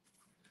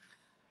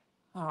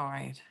 All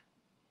right.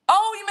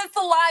 Oh, you missed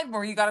the live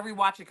more. You got to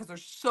rewatch it because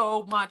there's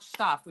so much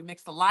stuff. We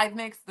mixed the live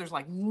mix. There's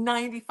like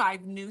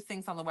 95 new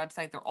things on the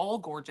website. They're all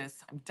gorgeous.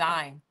 I'm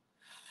dying.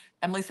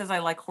 Emily says I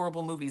like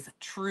horrible movies.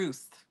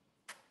 Truth.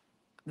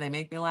 They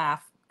make me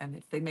laugh. And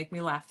if they make me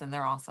laugh, then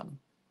they're awesome.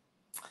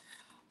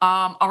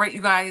 All right,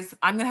 you guys,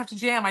 I'm gonna have to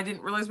jam. I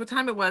didn't realize what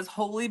time it was.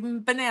 Holy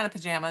banana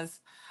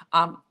pajamas.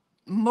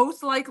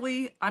 Most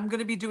likely I'm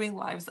gonna be doing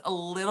lives a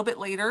little bit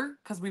later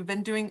because we've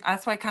been doing,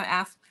 that's why I kind of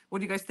asked, what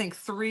do you guys think?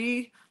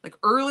 3, like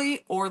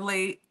early or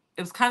late?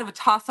 It was kind of a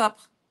toss up.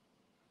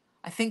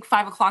 I think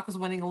 5 o'clock was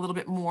winning a little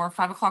bit more.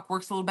 5 o'clock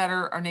works a little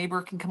better. Our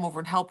neighbor can come over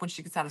and help when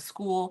she gets out of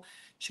school.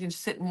 She can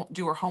just sit and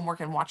do her homework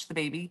and watch the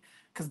baby.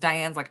 Because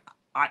Diane's like,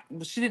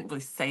 well, she didn't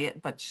really say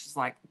it, but she's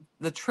like,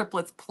 the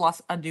triplets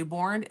plus a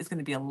newborn is going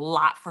to be a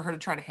lot for her to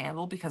try to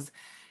handle because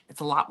it's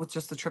a lot with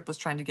just the triplets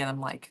trying to get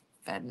them like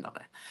fed and all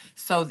that.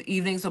 So the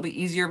evenings will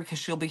be easier because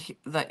she'll be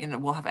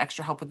we'll have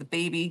extra help with the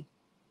baby.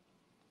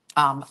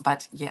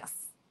 But yes.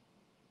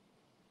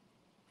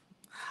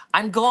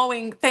 I'm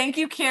glowing. Thank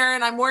you,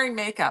 Karen. I'm wearing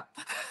makeup.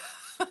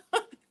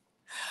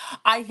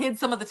 I hid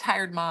some of the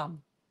tired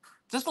mom.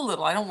 Just a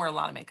little. I don't wear a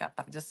lot of makeup,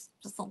 but just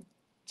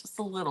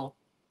a little.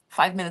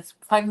 5 minutes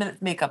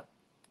makeup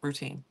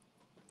routine.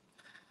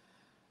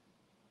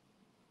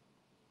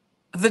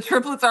 The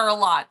triplets are a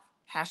lot.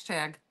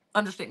 Hashtag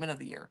understatement of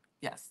the year.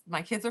 Yes.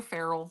 My kids are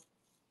feral.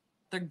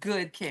 They're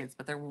good kids,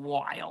 but they're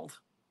wild.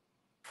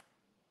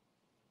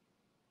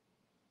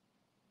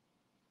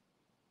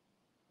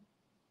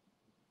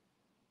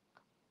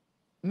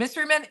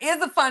 Mystery Men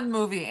is a fun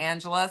movie,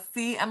 Angela.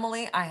 See,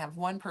 Emily, I have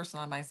one person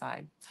on my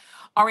side.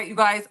 All right, you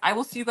guys, I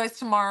will see you guys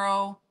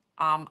tomorrow.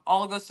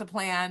 All goes to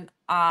plan.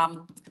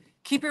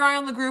 Keep your eye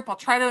on the group. I'll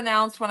try to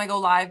announce when I go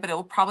live, but it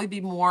will probably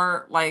be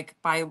more like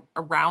by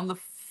around the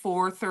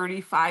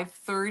 4:30,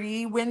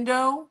 5:30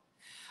 window.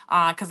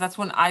 Because that's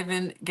when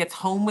Ivan gets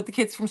home with the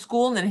kids from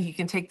school, and then he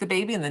can take the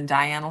baby, and then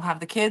Diane will have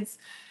the kids.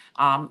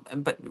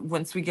 But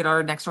once we get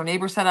our next door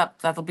neighbor set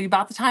up, that'll be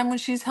about the time when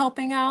she's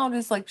helping out.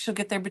 Is like she'll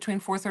get there between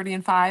 4:30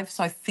 and 5.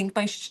 So I think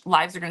my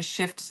lives are going to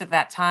shift to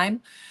that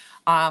time.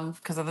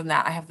 Because other than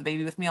that, I have the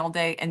baby with me all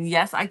day. And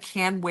yes, I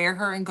can wear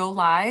her and go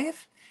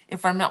live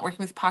if I'm not working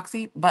with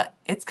Epoxy, but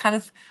it's kind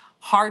of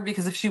hard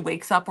because if she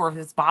wakes up or if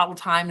it's bottle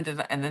time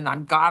and then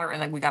I've got her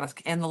and then we got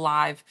to end the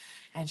live,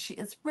 and she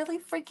is really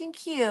freaking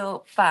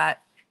cute,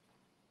 but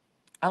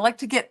I like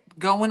to get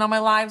going on my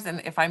lives.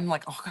 And if I'm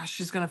like, oh gosh,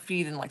 she's gonna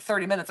feed in like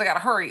 30 minutes, I gotta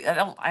hurry. I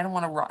don't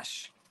want to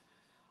rush.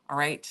 All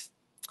right.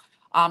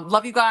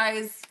 Love you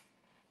guys.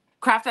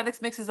 CrAFT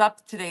ADdICt mixes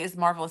up. Today is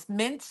Marvelous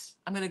Mint.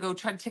 I'm going to go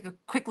try to take a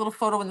quick little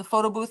photo in the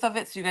photo booth of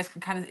it so you guys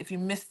can kind of, if you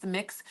missed the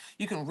mix,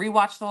 you can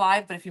rewatch the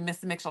live. But if you missed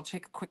the mix, I'll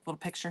take a quick little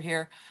picture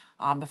here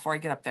before I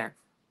get up there.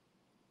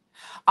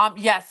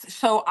 Yes.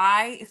 So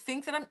I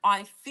think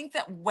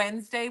that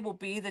Wednesday will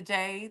be the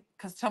day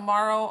because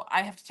tomorrow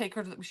I have to take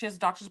her she has a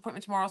doctor's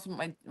appointment tomorrow. So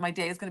my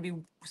day is going to be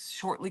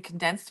shortly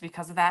condensed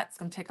because of that. It's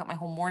going to take up my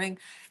whole morning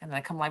and then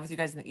I come live with you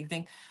guys in the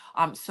evening.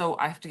 So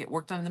I have to get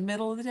work done in the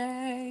middle of the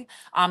day.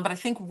 But I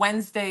think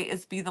Wednesday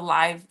is be the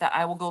live that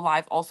I will go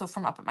live also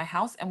from up at my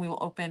house and we will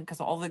open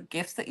because all the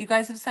gifts that you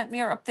guys have sent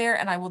me are up there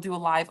and I will do a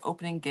live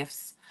opening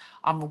gifts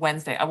on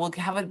Wednesday. I will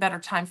have a better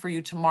time for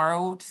you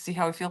tomorrow to see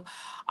how I feel.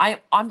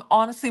 I'm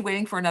honestly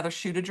waiting for another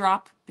shoe to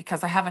drop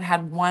because I haven't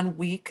had 1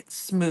 week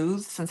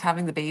smooth since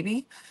having the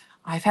baby.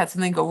 I've had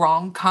something go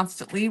wrong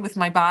constantly with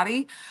my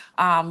body.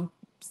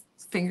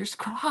 Fingers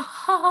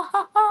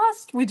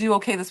crossed we do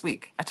okay this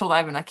week. I told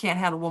Ivan I can't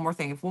handle one more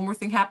thing. If one more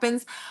thing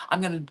happens,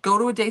 I'm going to go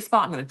to a day spa.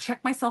 I'm going to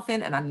check myself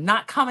in and I'm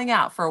not coming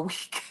out for a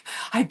week.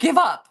 I give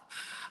up.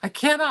 I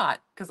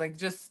cannot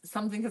because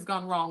something has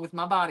gone wrong with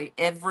my body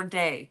every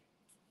day.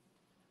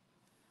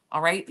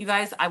 All right, you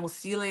guys, I will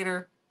see you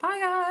later. Bye,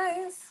 guys.